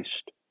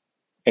Christ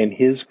and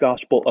His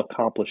gospel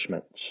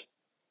accomplishments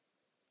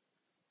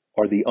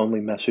are the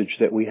only message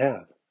that we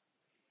have.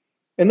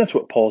 And that's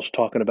what Paul's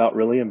talking about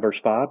really in verse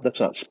 5.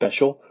 That's not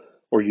special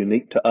or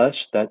unique to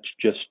us. That's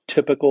just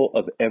typical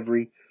of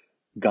every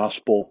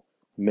gospel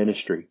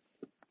ministry.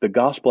 The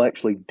gospel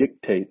actually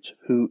dictates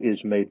who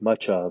is made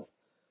much of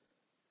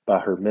by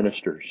her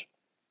ministers.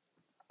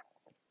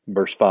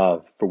 Verse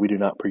 5, for we do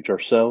not preach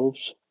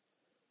ourselves,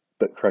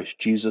 but Christ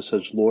Jesus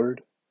as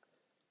Lord,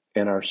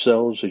 and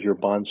ourselves as your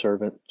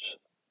bondservants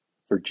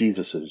for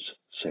Jesus'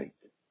 sake.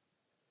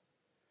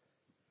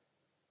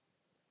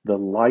 The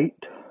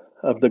light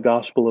of the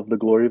gospel of the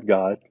glory of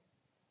God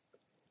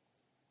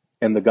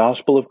and the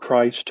gospel of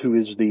Christ, who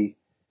is the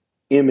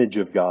image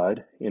of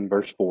God, in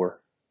verse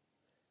 4,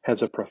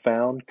 has a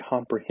profound,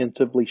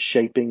 comprehensively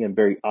shaping and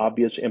very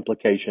obvious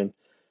implication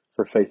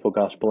for faithful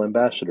gospel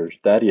ambassadors.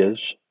 That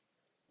is,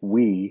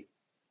 we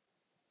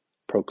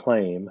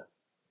proclaim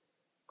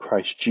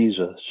Christ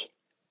Jesus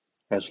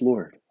as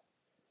Lord.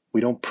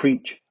 We don't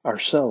preach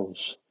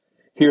ourselves.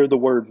 Here the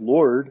word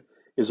Lord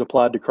is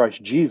applied to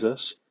Christ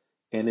Jesus,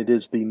 and it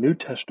is the New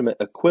Testament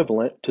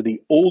equivalent to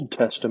the Old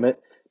Testament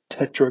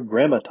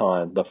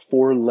tetragrammaton, the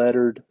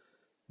four-lettered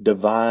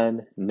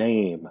divine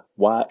name,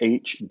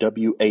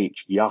 YHWH,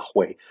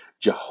 Yahweh,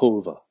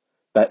 Jehovah,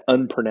 that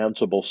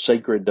unpronounceable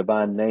sacred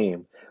divine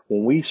name.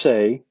 When we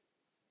say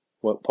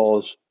what Paul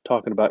is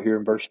talking about here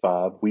in verse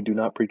 5, we do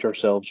not preach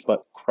ourselves,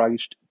 but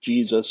Christ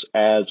Jesus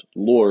as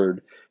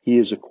Lord. He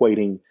is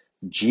equating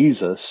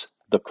Jesus,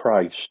 the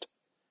Christ,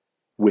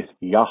 with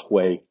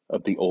Yahweh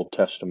of the Old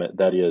Testament.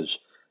 That is,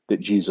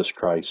 that Jesus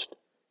Christ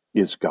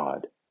is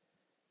God.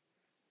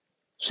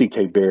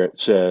 C.K.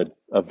 Barrett said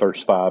of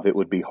verse 5, it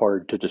would be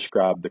hard to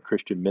describe the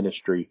Christian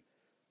ministry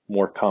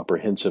more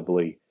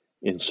comprehensively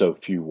in so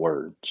few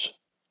words.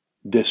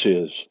 This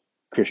is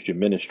Christian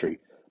ministry.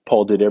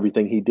 Paul did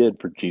everything he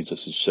did for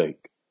Jesus'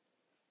 sake.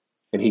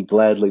 And he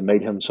gladly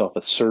made himself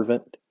a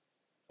servant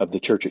of the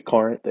church at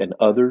Corinth and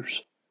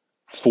others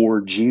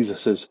for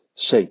Jesus'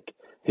 sake.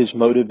 His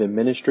motive in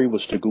ministry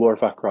was to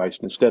glorify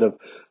Christ. Instead of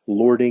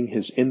lording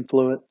his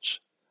influence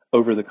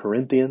over the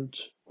Corinthians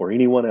or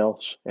anyone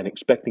else and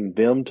expecting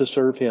them to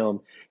serve him,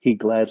 he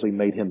gladly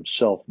made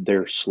himself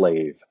their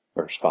slave.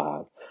 Verse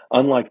 5.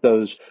 Unlike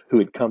those who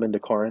had come into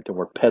Corinth and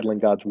were peddling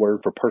God's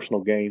word for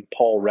personal gain,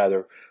 Paul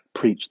rather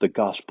preached the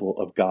gospel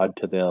of God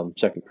to them,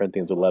 2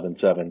 Corinthians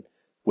 11:7,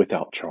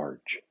 without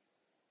charge.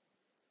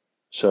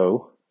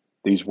 So,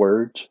 these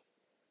words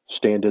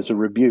stand as a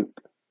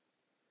rebuke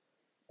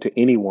to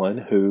anyone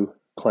who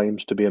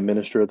claims to be a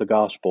minister of the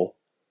gospel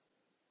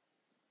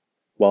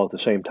while at the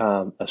same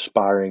time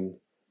aspiring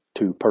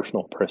to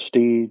personal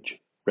prestige,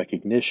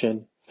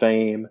 recognition,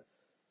 fame,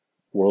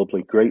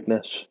 worldly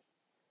greatness.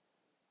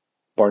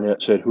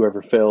 Barnett said,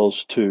 whoever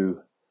fails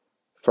to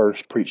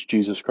first preach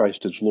Jesus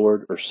Christ as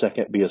Lord, or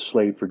second be a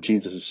slave for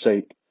Jesus'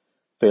 sake,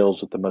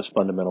 fails at the most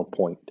fundamental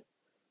point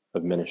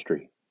of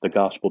ministry. The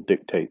gospel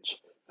dictates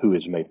who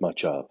is made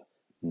much of,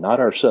 not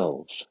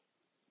ourselves,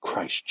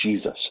 Christ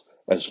Jesus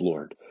as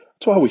Lord.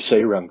 That's why we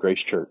say around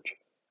Grace Church,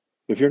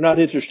 if you're not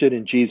interested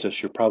in Jesus,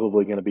 you're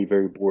probably going to be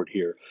very bored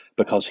here,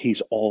 because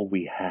He's all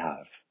we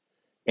have.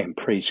 And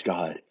praise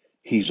God,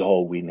 He's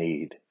all we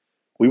need.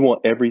 We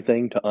want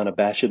everything to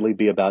unabashedly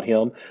be about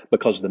Him,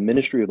 because the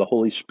ministry of the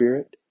Holy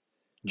Spirit,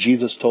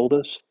 Jesus told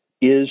us,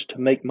 is to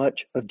make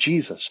much of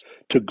Jesus,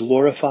 to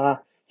glorify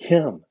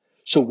Him.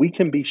 So we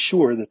can be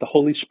sure that the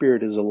Holy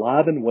Spirit is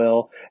alive and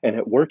well and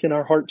at work in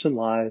our hearts and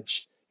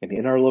lives and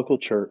in our local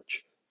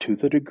church to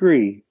the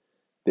degree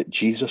that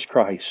Jesus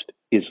Christ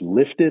is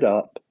lifted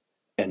up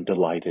and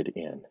delighted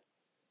in.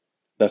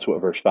 That's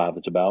what verse 5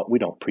 is about. We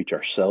don't preach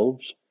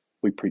ourselves.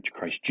 We preach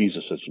Christ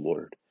Jesus as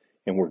Lord.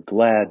 And we're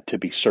glad to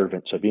be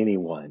servants of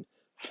anyone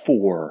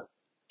for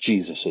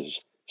Jesus'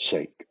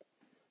 sake.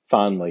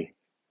 Finally,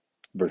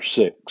 verse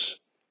 6,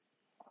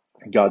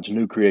 God's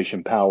new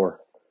creation power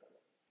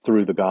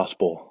through the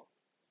gospel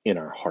in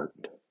our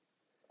heart.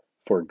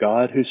 For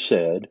God who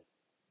said,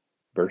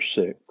 verse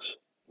 6,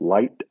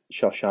 light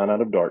shall shine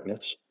out of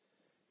darkness,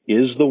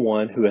 is the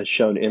one who has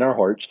shown in our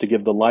hearts to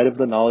give the light of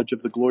the knowledge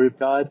of the glory of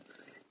God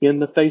in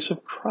the face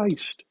of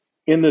Christ.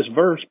 In this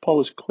verse, Paul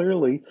is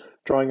clearly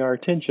drawing our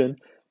attention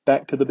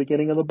back to the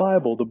beginning of the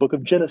Bible, the book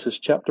of Genesis,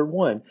 chapter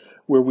 1,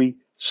 where we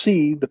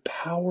see the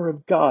power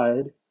of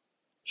God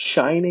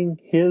shining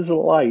his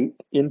light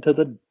into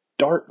the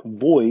dark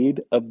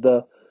void of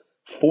the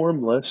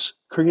formless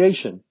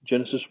creation.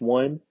 Genesis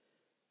 1,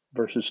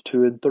 verses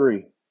 2 and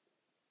 3.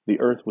 The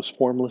earth was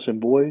formless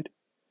and void,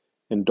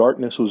 and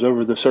darkness was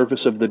over the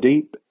surface of the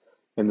deep,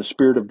 and the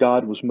Spirit of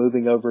God was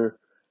moving over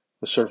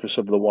the surface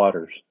of the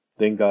waters.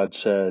 Then God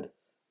said,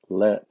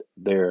 let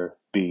there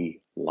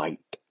be light.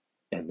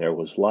 And there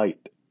was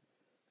light.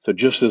 So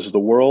just as the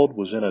world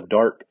was in a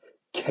dark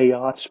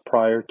chaos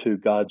prior to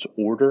God's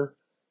order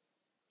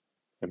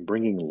and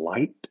bringing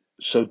light,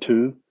 so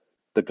too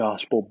the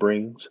gospel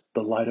brings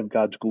the light of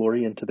God's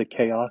glory into the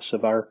chaos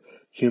of our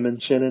human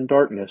sin and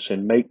darkness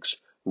and makes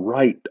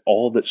right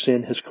all that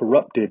sin has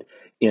corrupted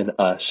in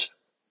us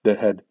that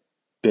had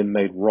been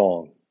made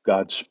wrong.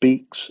 God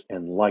speaks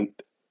and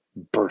light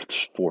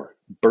bursts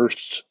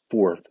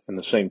forth, and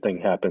the same thing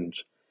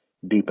happens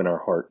deep in our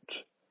hearts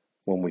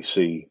when we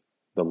see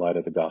the light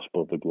of the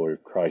gospel of the glory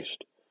of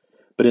Christ.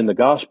 But in the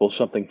gospel,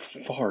 something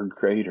far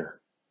greater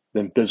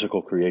than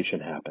physical creation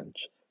happens.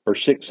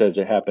 Verse 6 says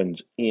it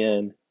happens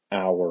in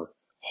our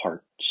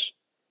hearts.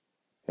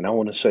 And I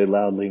want to say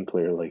loudly and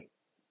clearly,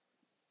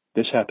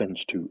 this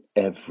happens to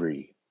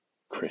every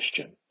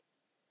Christian.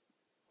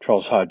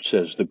 Charles Hodge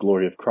says the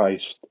glory of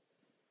Christ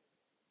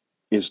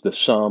is the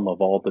sum of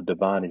all the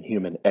divine and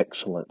human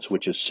excellence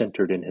which is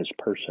centered in his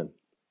person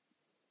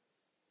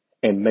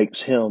and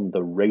makes him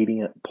the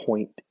radiant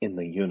point in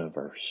the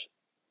universe.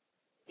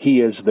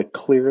 He is the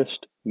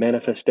clearest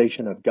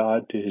manifestation of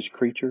God to his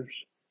creatures.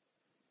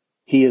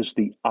 He is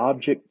the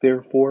object,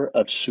 therefore,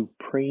 of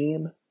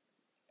supreme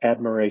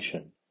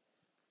admiration,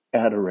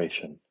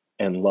 adoration,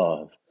 and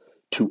love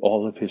to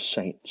all of his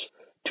saints.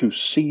 To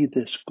see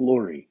this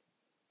glory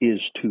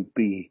is to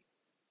be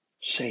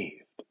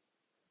saved.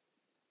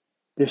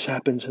 This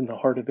happens in the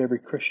heart of every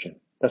Christian.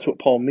 That's what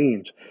Paul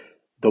means.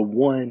 The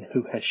one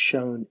who has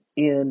shown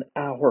in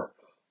our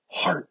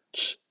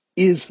hearts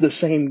is the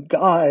same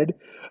God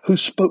who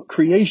spoke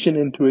creation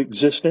into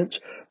existence,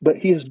 but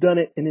he has done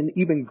it in an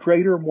even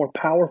greater, more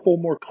powerful,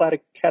 more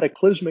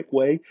cataclysmic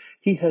way.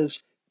 He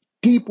has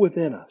deep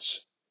within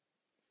us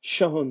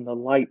shown the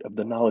light of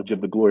the knowledge of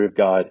the glory of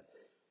God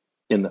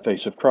in the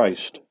face of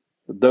Christ.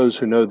 Those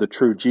who know the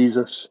true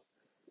Jesus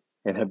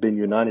and have been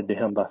united to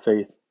him by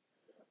faith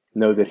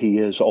know that he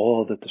is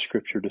all that the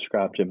scripture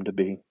describes him to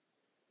be.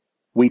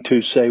 We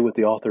too say with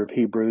the author of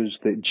Hebrews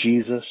that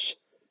Jesus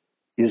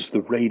is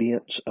the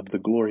radiance of the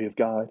glory of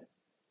God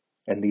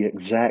and the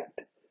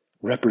exact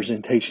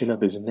representation of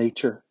his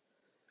nature.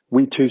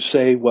 We too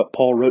say what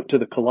Paul wrote to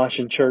the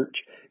Colossian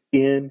church,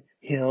 in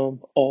him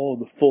all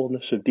the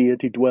fullness of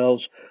deity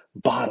dwells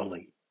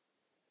bodily.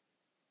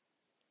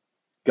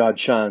 God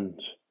shines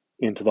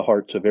into the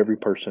hearts of every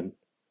person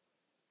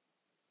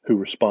who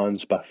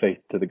responds by faith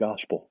to the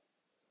gospel.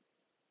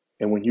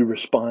 And when you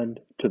respond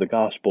to the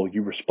gospel,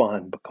 you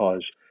respond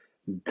because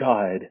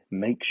God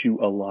makes you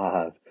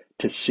alive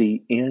to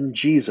see in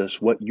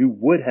Jesus what you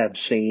would have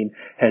seen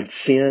had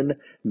sin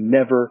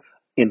never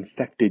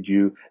infected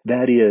you.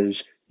 That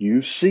is,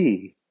 you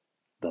see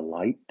the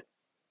light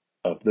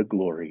of the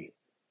glory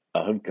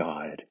of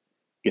God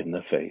in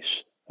the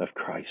face of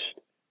Christ.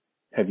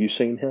 Have you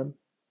seen him?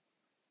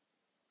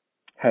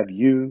 Have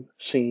you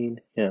seen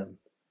him?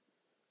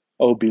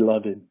 Oh,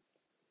 beloved,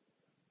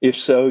 if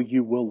so,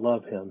 you will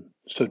love him.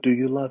 So do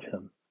you love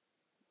him?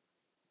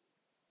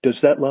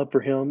 Does that love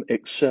for him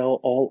excel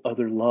all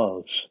other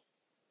loves?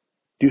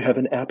 Do you have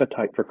an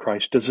appetite for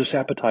Christ? Does this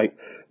appetite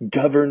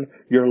govern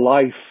your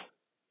life?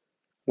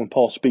 When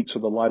Paul speaks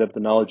of the light of the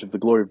knowledge of the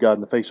glory of God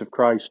in the face of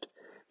Christ,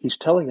 he's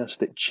telling us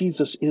that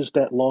Jesus is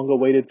that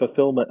long-awaited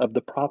fulfillment of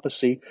the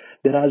prophecy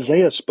that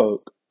Isaiah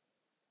spoke.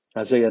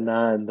 Isaiah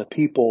 9, the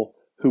people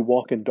who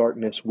walk in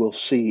darkness will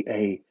see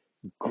a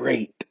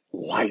great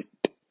light.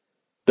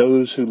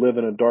 Those who live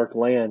in a dark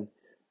land,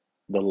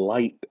 the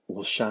light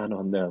will shine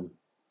on them.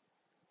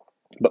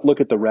 But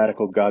look at the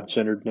radical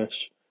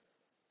God-centeredness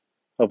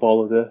of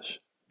all of this.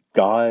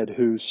 God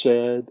who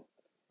said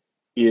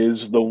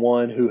is the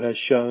one who has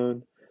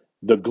shown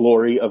the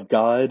glory of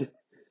God.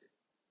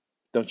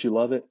 Don't you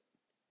love it?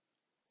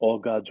 All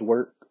God's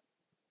work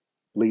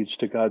leads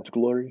to God's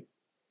glory.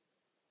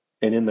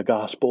 And in the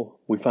gospel,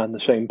 we find the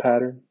same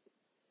pattern.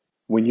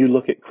 When you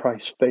look at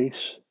Christ's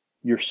face,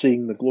 you're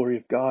seeing the glory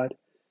of God,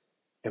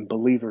 and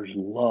believers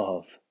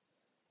love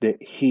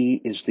that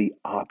he is the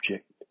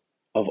object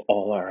of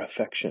all our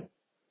affection.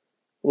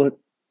 Well,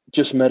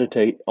 just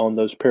meditate on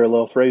those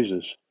parallel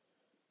phrases.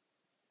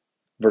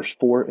 Verse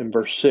 4 and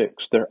verse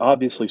 6, they're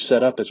obviously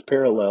set up as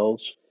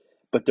parallels,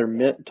 but they're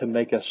meant to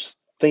make us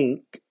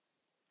think,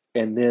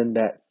 and then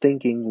that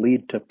thinking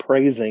lead to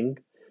praising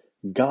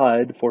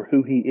God for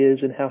who he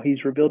is and how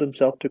he's revealed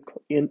himself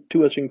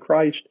to us in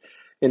Christ.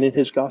 and in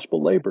his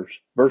gospel labors.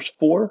 Verse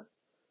 4,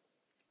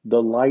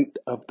 the light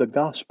of the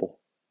gospel.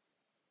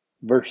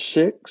 Verse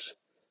 6,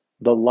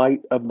 the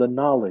light of the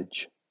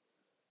knowledge.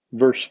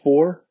 Verse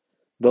 4,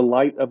 the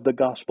light of the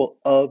gospel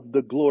of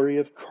the glory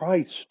of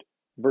Christ.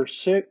 Verse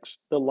 6,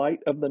 the light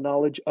of the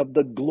knowledge of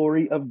the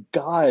glory of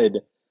God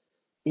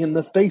in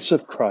the face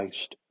of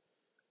Christ.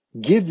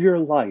 Give your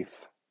life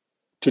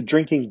to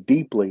drinking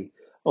deeply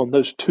on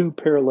those two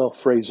parallel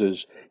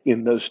phrases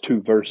in those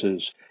two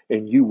verses,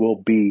 and you will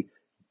be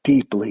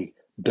deeply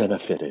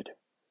benefited.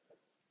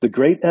 The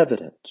great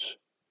evidence,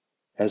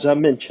 as I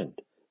mentioned,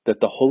 that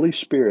the Holy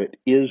Spirit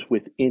is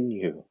within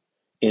you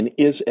and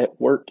is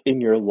at work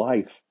in your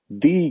life,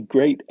 the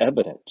great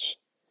evidence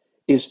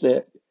is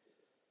that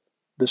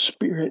the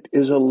Spirit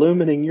is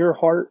illumining your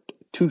heart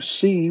to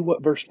see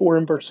what verse 4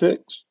 and verse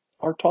 6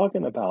 are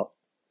talking about.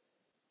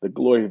 The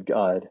glory of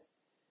God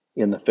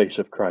in the face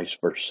of Christ,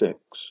 verse 6.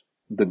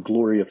 The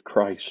glory of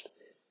Christ,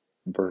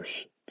 verse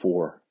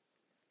 4.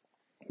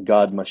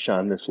 God must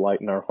shine this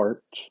light in our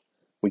hearts.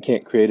 We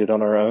can't create it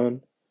on our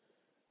own.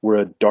 We're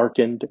a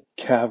darkened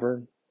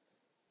cavern,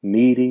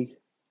 needy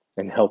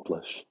and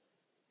helpless.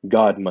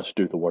 God must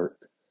do the work.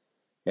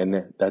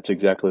 And that's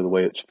exactly the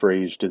way it's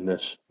phrased in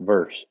this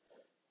verse.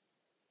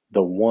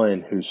 The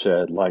one who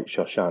said, light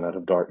shall shine out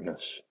of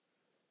darkness,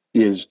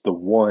 is the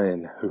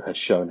one who has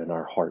shown in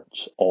our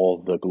hearts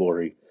all the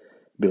glory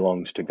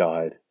belongs to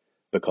God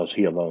because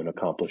he alone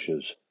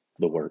accomplishes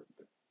the work.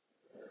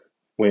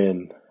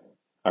 When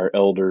our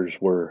elders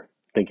were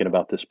thinking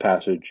about this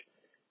passage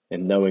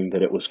and knowing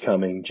that it was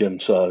coming, Jim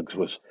Suggs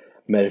was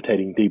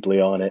meditating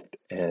deeply on it,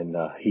 and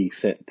he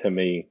sent to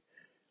me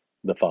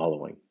the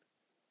following.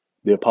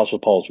 The Apostle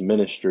Paul's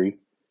ministry,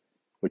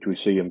 which we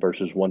see in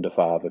verses 1 to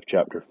 5 of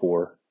chapter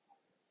 4,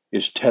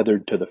 is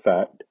tethered to the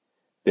fact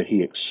that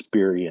he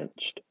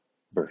experienced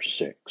verse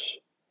 6.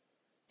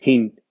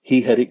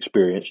 He had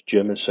experienced,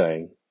 Jim is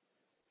saying,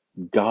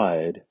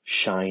 God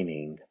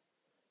shining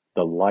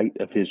the light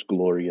of his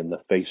glory in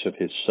the face of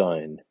his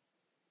Son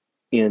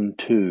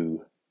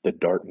into the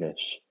darkness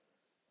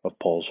of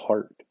Paul's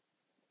heart.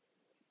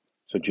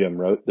 So Jim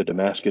wrote, the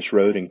Damascus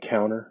Road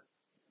encounter,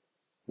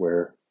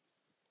 where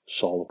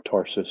Saul of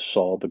Tarsus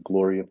saw the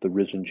glory of the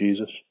risen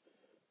Jesus,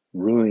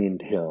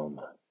 ruined him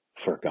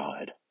for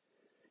God.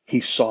 He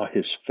saw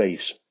his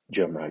face,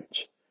 Jim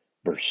writes,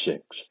 verse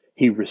 6.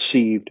 He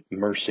received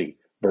mercy,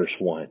 verse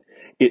 1.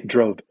 It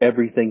drove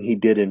everything he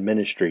did in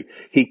ministry.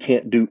 He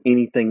can't do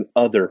anything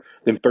other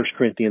than 1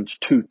 Corinthians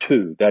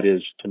 2:2. That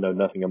is, to know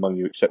nothing among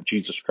you except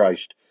Jesus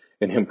Christ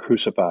and him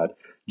crucified.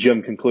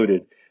 Jim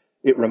concluded,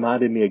 it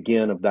reminded me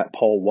again of that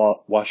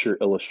Paul Washer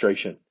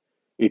illustration.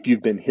 If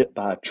you've been hit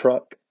by a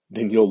truck,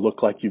 then you'll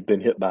look like you've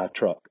been hit by a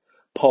truck.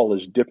 Paul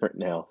is different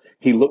now.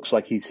 He looks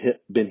like he's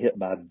been hit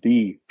by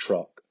the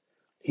truck.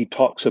 He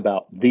talks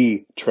about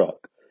the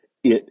truck.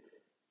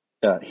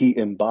 He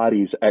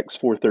embodies Acts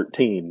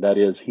 4:13. That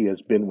is, he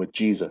has been with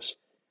Jesus.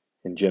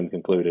 And Jim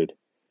concluded,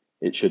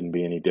 it shouldn't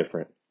be any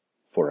different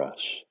for us.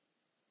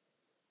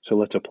 So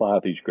let's apply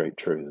these great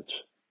truths.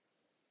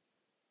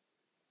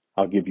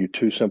 I'll give you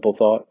two simple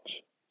thoughts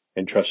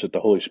and trust that the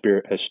Holy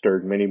Spirit has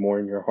stirred many more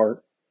in your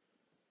heart.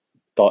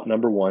 Thought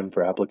number one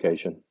for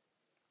application.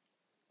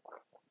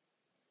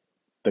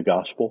 The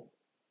gospel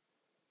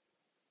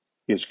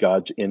is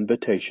God's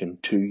invitation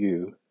to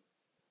you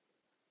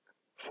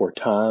for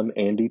time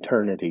and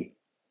eternity.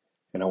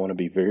 And I want to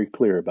be very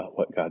clear about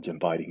what God's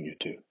inviting you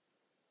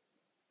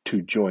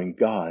to join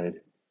God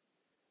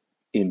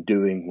in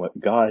doing what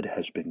God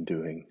has been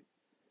doing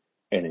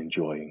and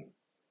enjoying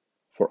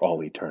for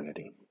all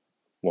eternity.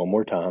 One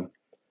more time.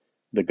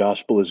 The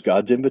gospel is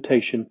God's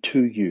invitation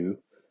to you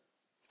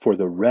for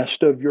the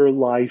rest of your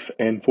life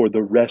and for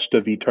the rest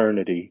of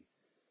eternity,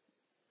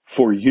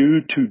 for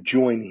you to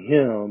join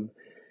him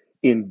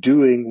in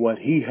doing what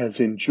he has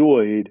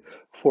enjoyed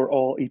for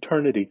all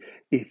eternity.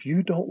 If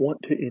you don't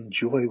want to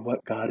enjoy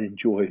what God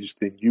enjoys,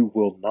 then you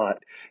will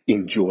not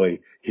enjoy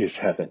his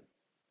heaven.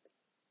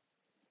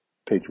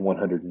 Page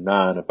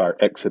 109 of our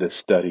Exodus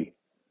study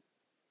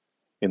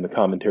in the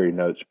commentary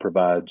notes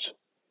provides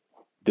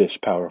this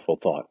powerful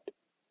thought.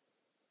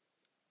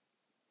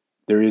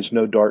 There is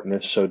no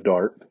darkness so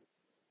dark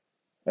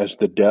as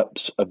the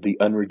depths of the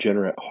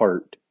unregenerate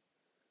heart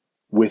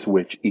with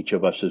which each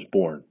of us is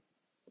born.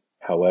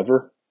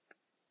 However,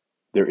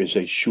 there is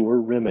a sure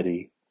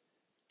remedy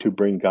to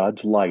bring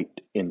God's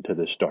light into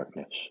this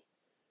darkness.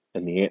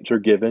 And the answer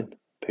given,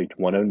 page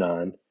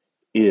 109,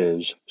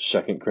 is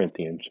 2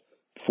 Corinthians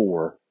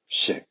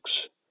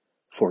 4:6.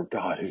 For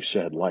God who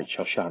said, light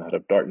shall shine out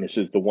of darkness,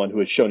 is the one who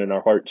has shown in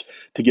our hearts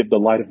to give the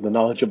light of the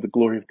knowledge of the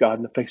glory of God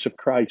in the face of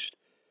Christ.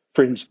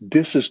 Friends,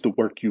 this is the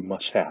work you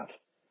must have.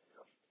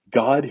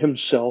 God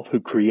himself, who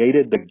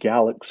created the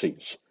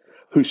galaxies,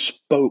 who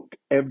spoke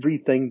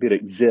everything that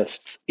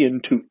exists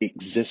into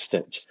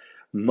existence,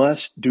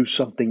 must do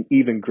something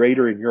even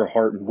greater in your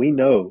heart. And we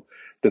know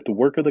that the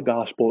work of the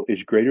gospel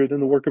is greater than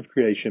the work of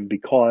creation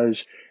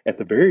because, at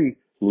the very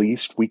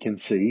least, we can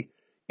see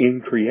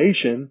in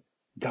creation,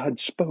 God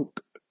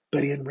spoke.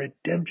 But in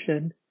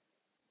redemption,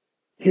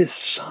 His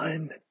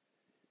Son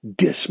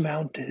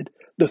dismounted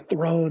the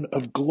throne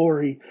of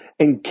glory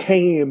and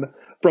came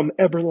from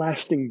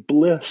everlasting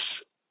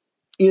bliss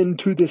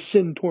into the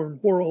sin-torn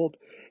world.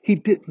 He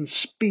didn't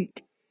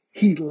speak.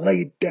 He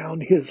laid down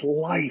his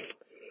life.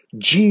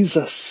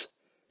 Jesus,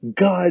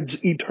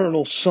 God's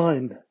eternal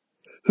Son,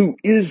 who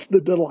is the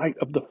delight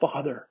of the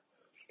Father,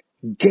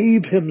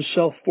 gave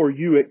himself for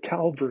you at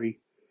Calvary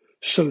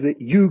so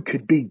that you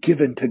could be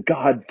given to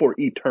God for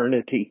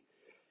eternity.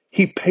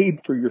 He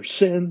paid for your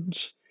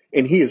sins,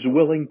 and he is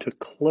willing to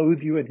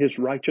clothe you in his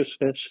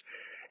righteousness,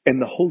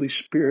 and the Holy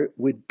Spirit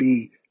would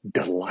be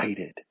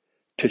delighted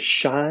to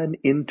shine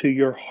into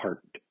your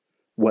heart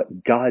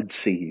what God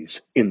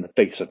sees in the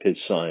face of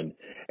his Son.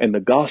 And the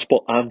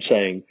gospel, I'm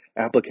saying,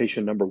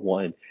 application number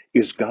 1,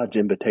 is God's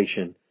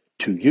invitation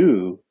to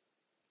you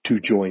to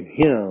join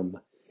him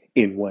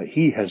in what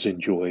he has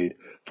enjoyed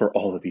for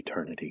all of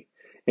eternity.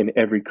 And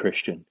every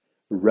Christian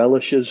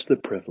relishes the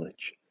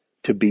privilege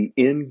to be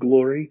in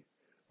glory,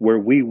 where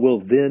we will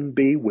then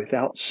be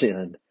without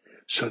sin,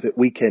 so that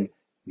we can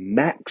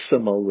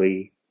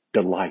maximally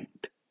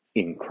delight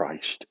in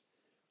Christ.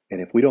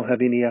 And if we don't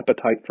have any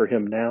appetite for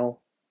him now,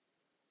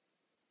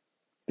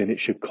 then it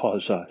should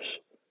cause us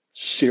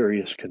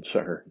serious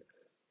concern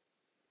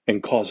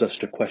and cause us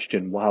to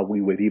question why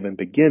we would even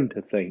begin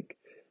to think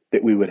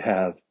that we would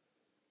have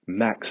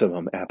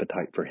maximum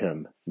appetite for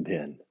him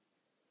then.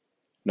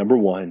 Number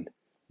 1,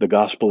 the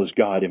gospel is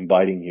God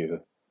inviting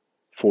you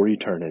for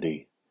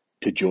eternity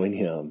to join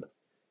him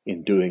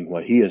in doing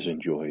what he has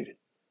enjoyed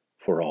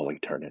for all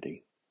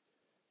eternity.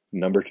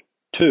 Number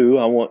 2,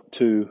 I want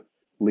to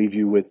leave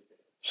you with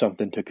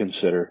something to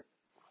consider.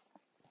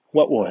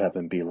 What will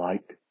heaven be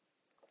like?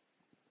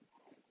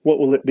 What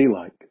will it be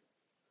like?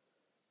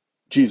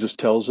 Jesus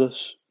tells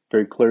us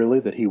very clearly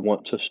that he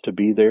wants us to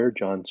be there,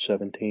 John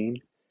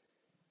 17,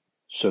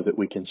 so that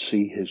we can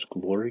see his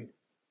glory.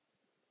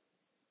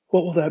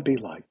 What will that be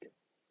like?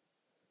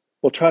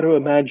 Well, try to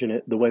imagine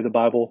it the way the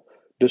Bible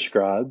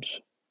describes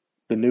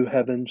the new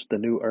heavens, the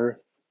new earth,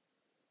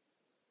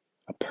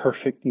 a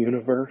perfect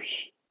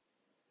universe,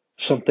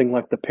 something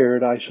like the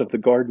paradise of the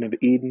Garden of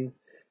Eden,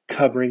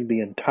 covering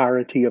the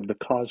entirety of the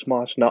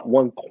cosmos, not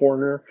one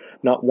corner,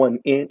 not 1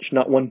 inch,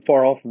 not one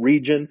far off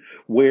region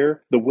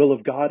where the will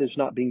of God is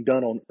not being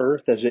done on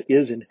earth as it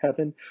is in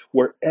heaven,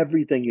 where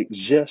everything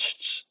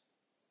exists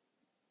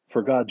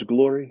for God's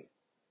glory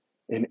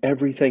and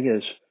everything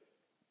is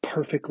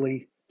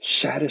perfectly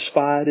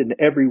satisfied and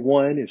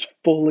everyone is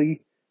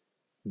fully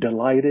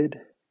delighted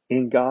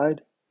in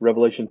God.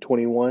 Revelation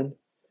 21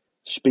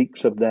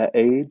 speaks of that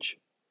age.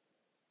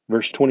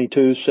 Verse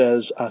 22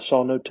 says, I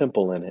saw no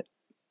temple in it,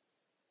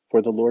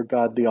 for the Lord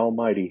God the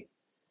Almighty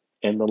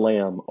and the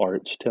Lamb are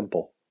its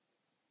temple.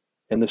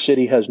 And the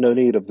city has no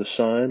need of the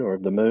sun or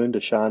of the moon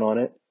to shine on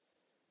it,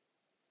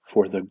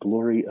 for the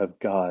glory of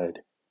God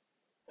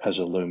has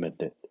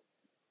illumined it,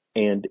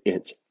 and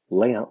its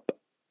lamp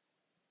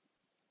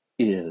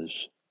is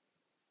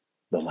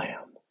the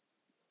Lamb.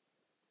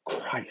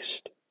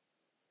 Christ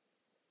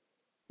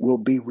will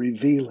be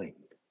revealing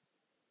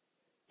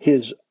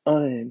his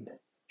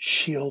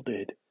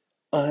unshielded,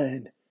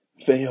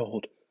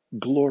 unveiled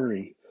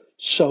glory,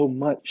 so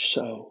much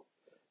so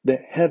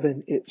that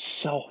heaven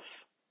itself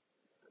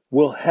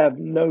will have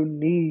no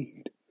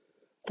need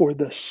for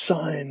the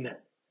sun,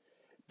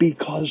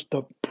 because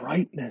the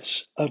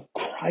brightness of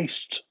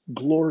Christ's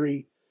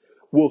glory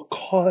will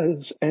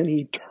cause an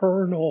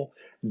eternal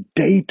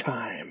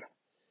daytime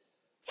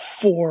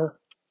for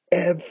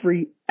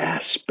every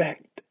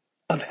aspect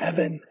of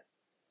heaven.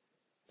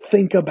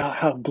 Think about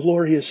how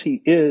glorious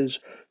he is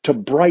to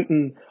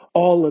brighten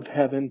all of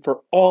heaven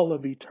for all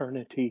of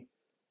eternity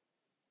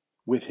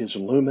with his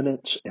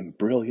luminance and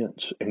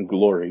brilliance and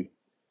glory.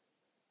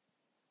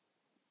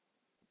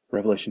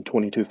 Revelation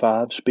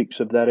 22:5 speaks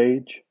of that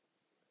age.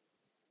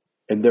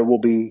 And there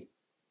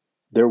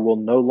will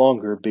no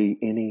longer be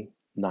any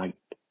night.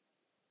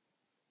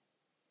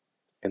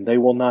 And they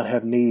will not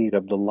have need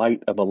of the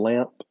light of a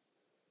lamp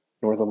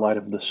nor the light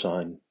of the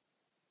sun,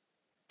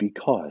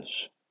 because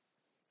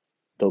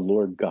the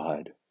Lord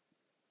God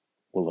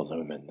will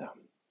illumine them.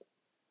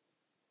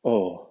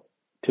 Oh,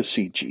 to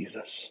see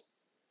Jesus,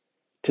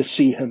 to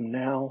see him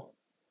now,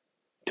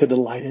 to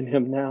delight in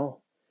him now,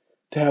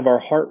 to have our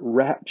heart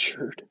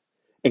raptured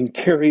and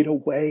carried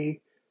away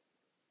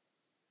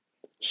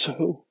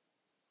so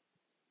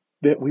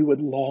that we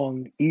would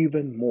long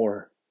even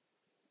more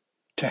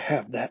to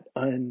have that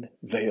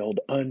unveiled,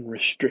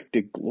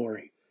 unrestricted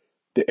glory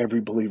that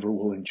every believer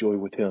will enjoy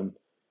with him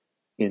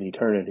in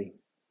eternity.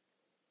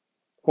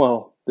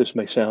 Well, this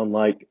may sound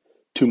like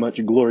too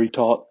much glory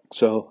talk,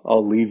 so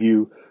I'll leave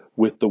you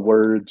with the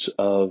words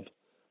of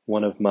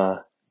one of my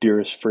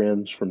dearest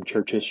friends from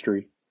church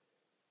history.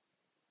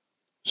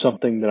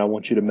 Something that I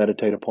want you to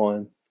meditate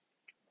upon.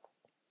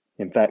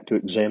 In fact, to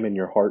examine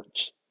your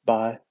hearts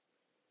by.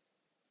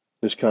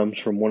 This comes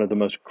from one of the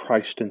most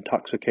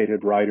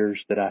Christ-intoxicated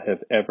writers that I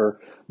have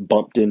ever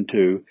bumped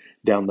into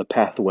down the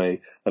pathway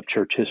of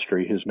church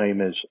history. His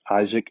name is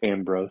Isaac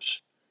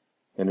Ambrose.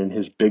 And in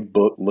his big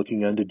book,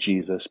 Looking Unto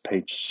Jesus,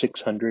 page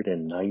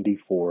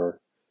 694,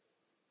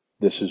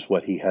 this is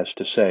what he has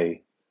to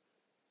say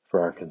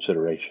for our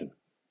consideration.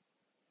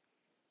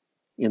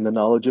 In the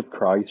knowledge of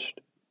Christ,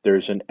 there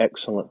is an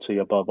excellency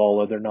above all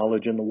other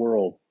knowledge in the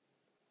world.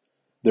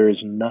 There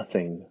is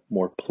nothing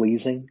more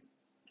pleasing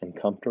and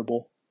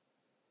comfortable,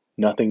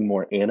 nothing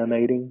more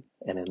animating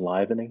and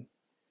enlivening,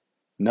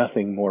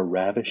 nothing more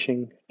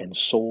ravishing and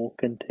soul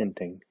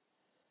contenting.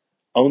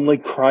 Only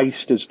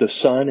Christ is the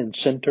sun and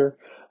center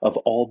of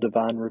all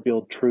divine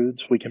revealed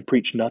truths. We can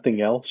preach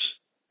nothing else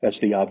as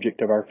the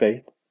object of our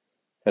faith,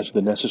 as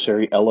the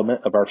necessary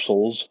element of our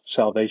soul's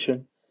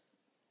salvation,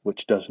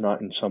 which does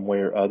not in some way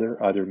or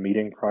other either meet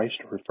in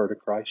Christ or refer to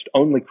Christ.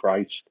 Only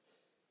Christ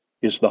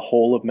is the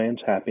whole of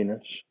man's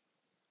happiness.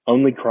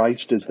 Only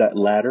Christ is that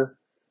ladder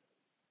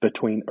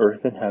between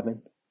earth and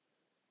heaven,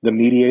 the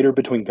mediator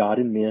between God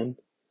and men,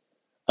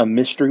 a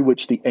mystery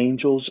which the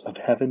angels of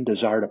heaven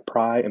desire to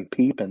pry and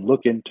peep and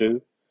look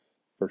into.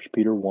 1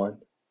 Peter 1.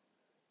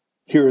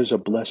 Here is a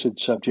blessed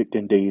subject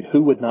indeed.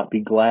 Who would not be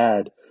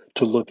glad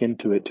to look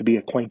into it, to be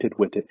acquainted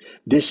with it?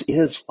 This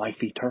is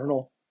life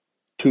eternal,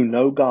 to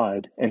know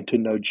God and to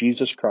know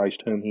Jesus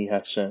Christ whom he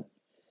hath sent.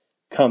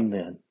 Come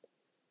then,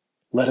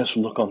 let us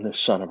look on this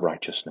Son of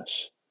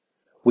righteousness.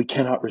 We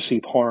cannot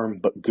receive harm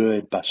but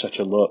good by such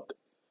a look.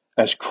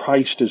 As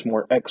Christ is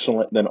more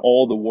excellent than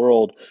all the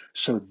world,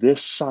 so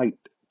this sight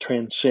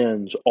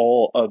transcends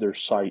all other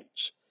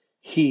sights.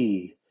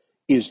 He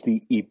is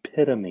the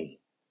epitome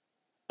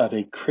of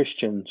a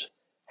Christian's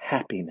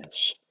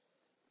happiness,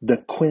 the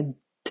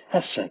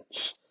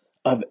quintessence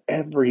of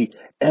every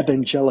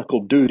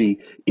evangelical duty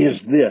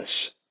is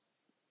this: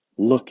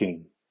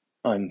 looking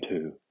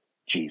unto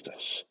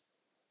Jesus.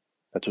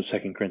 That's what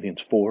 2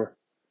 Corinthians 4,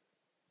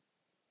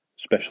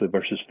 especially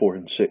verses 4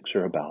 and 6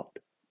 are about.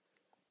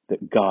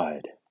 That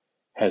God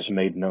has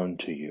made known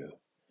to you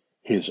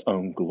his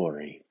own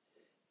glory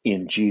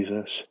in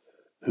Jesus,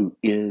 who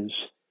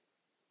is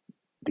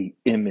the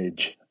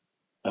image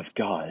of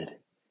God.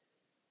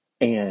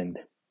 And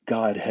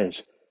God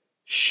has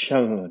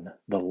shown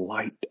the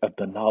light of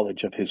the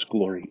knowledge of his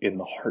glory in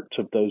the hearts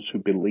of those who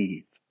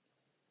believe.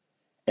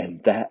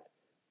 And that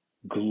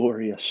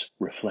glorious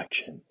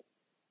reflection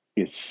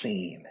is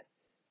seen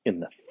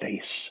in the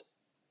face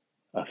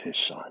of his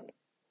Son.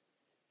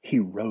 He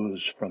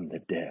rose from the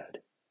dead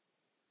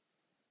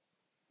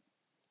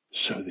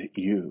so that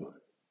you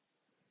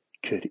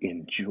could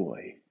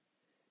enjoy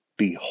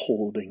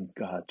beholding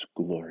God's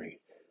glory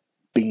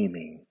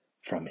beaming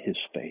from his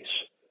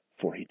face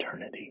for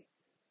eternity.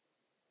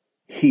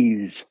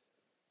 He's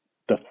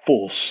the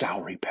full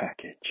salary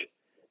package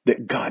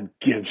that God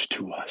gives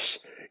to us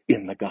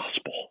in the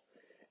gospel.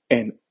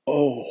 And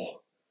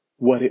oh,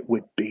 what it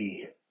would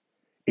be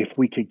if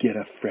we could get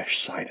a fresh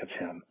sight of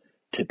him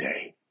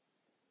today.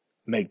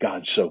 May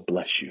God so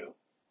bless you.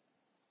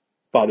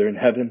 Father in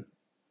heaven,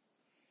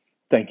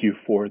 thank you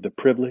for the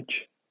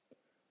privilege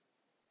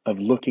of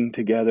looking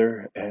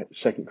together at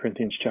 2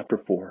 Corinthians chapter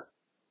 4.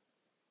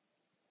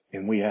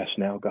 And we ask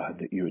now, God,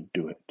 that you would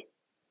do it,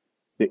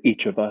 that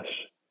each of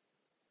us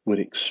would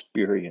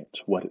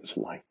experience what it's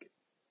like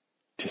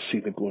to see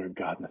the glory of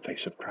God in the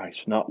face of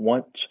Christ, not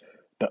once,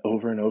 but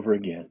over and over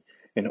again.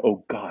 And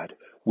oh God,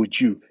 would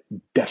you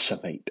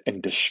decimate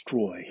and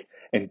destroy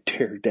and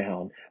tear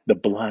down the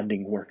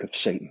blinding work of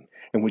Satan?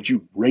 And would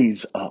you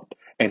raise up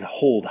and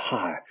hold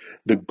high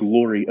the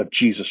glory of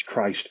Jesus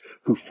Christ,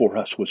 who for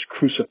us was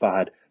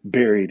crucified,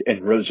 buried,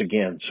 and rose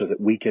again, so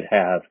that we could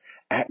have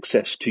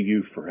access to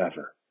you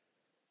forever,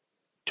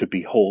 to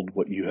behold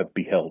what you have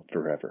beheld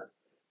forever,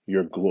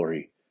 your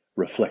glory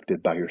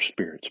reflected by your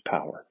Spirit's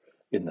power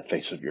in the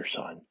face of your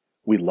Son.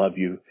 We love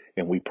you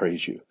and we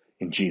praise you.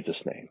 In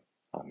Jesus' name,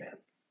 amen.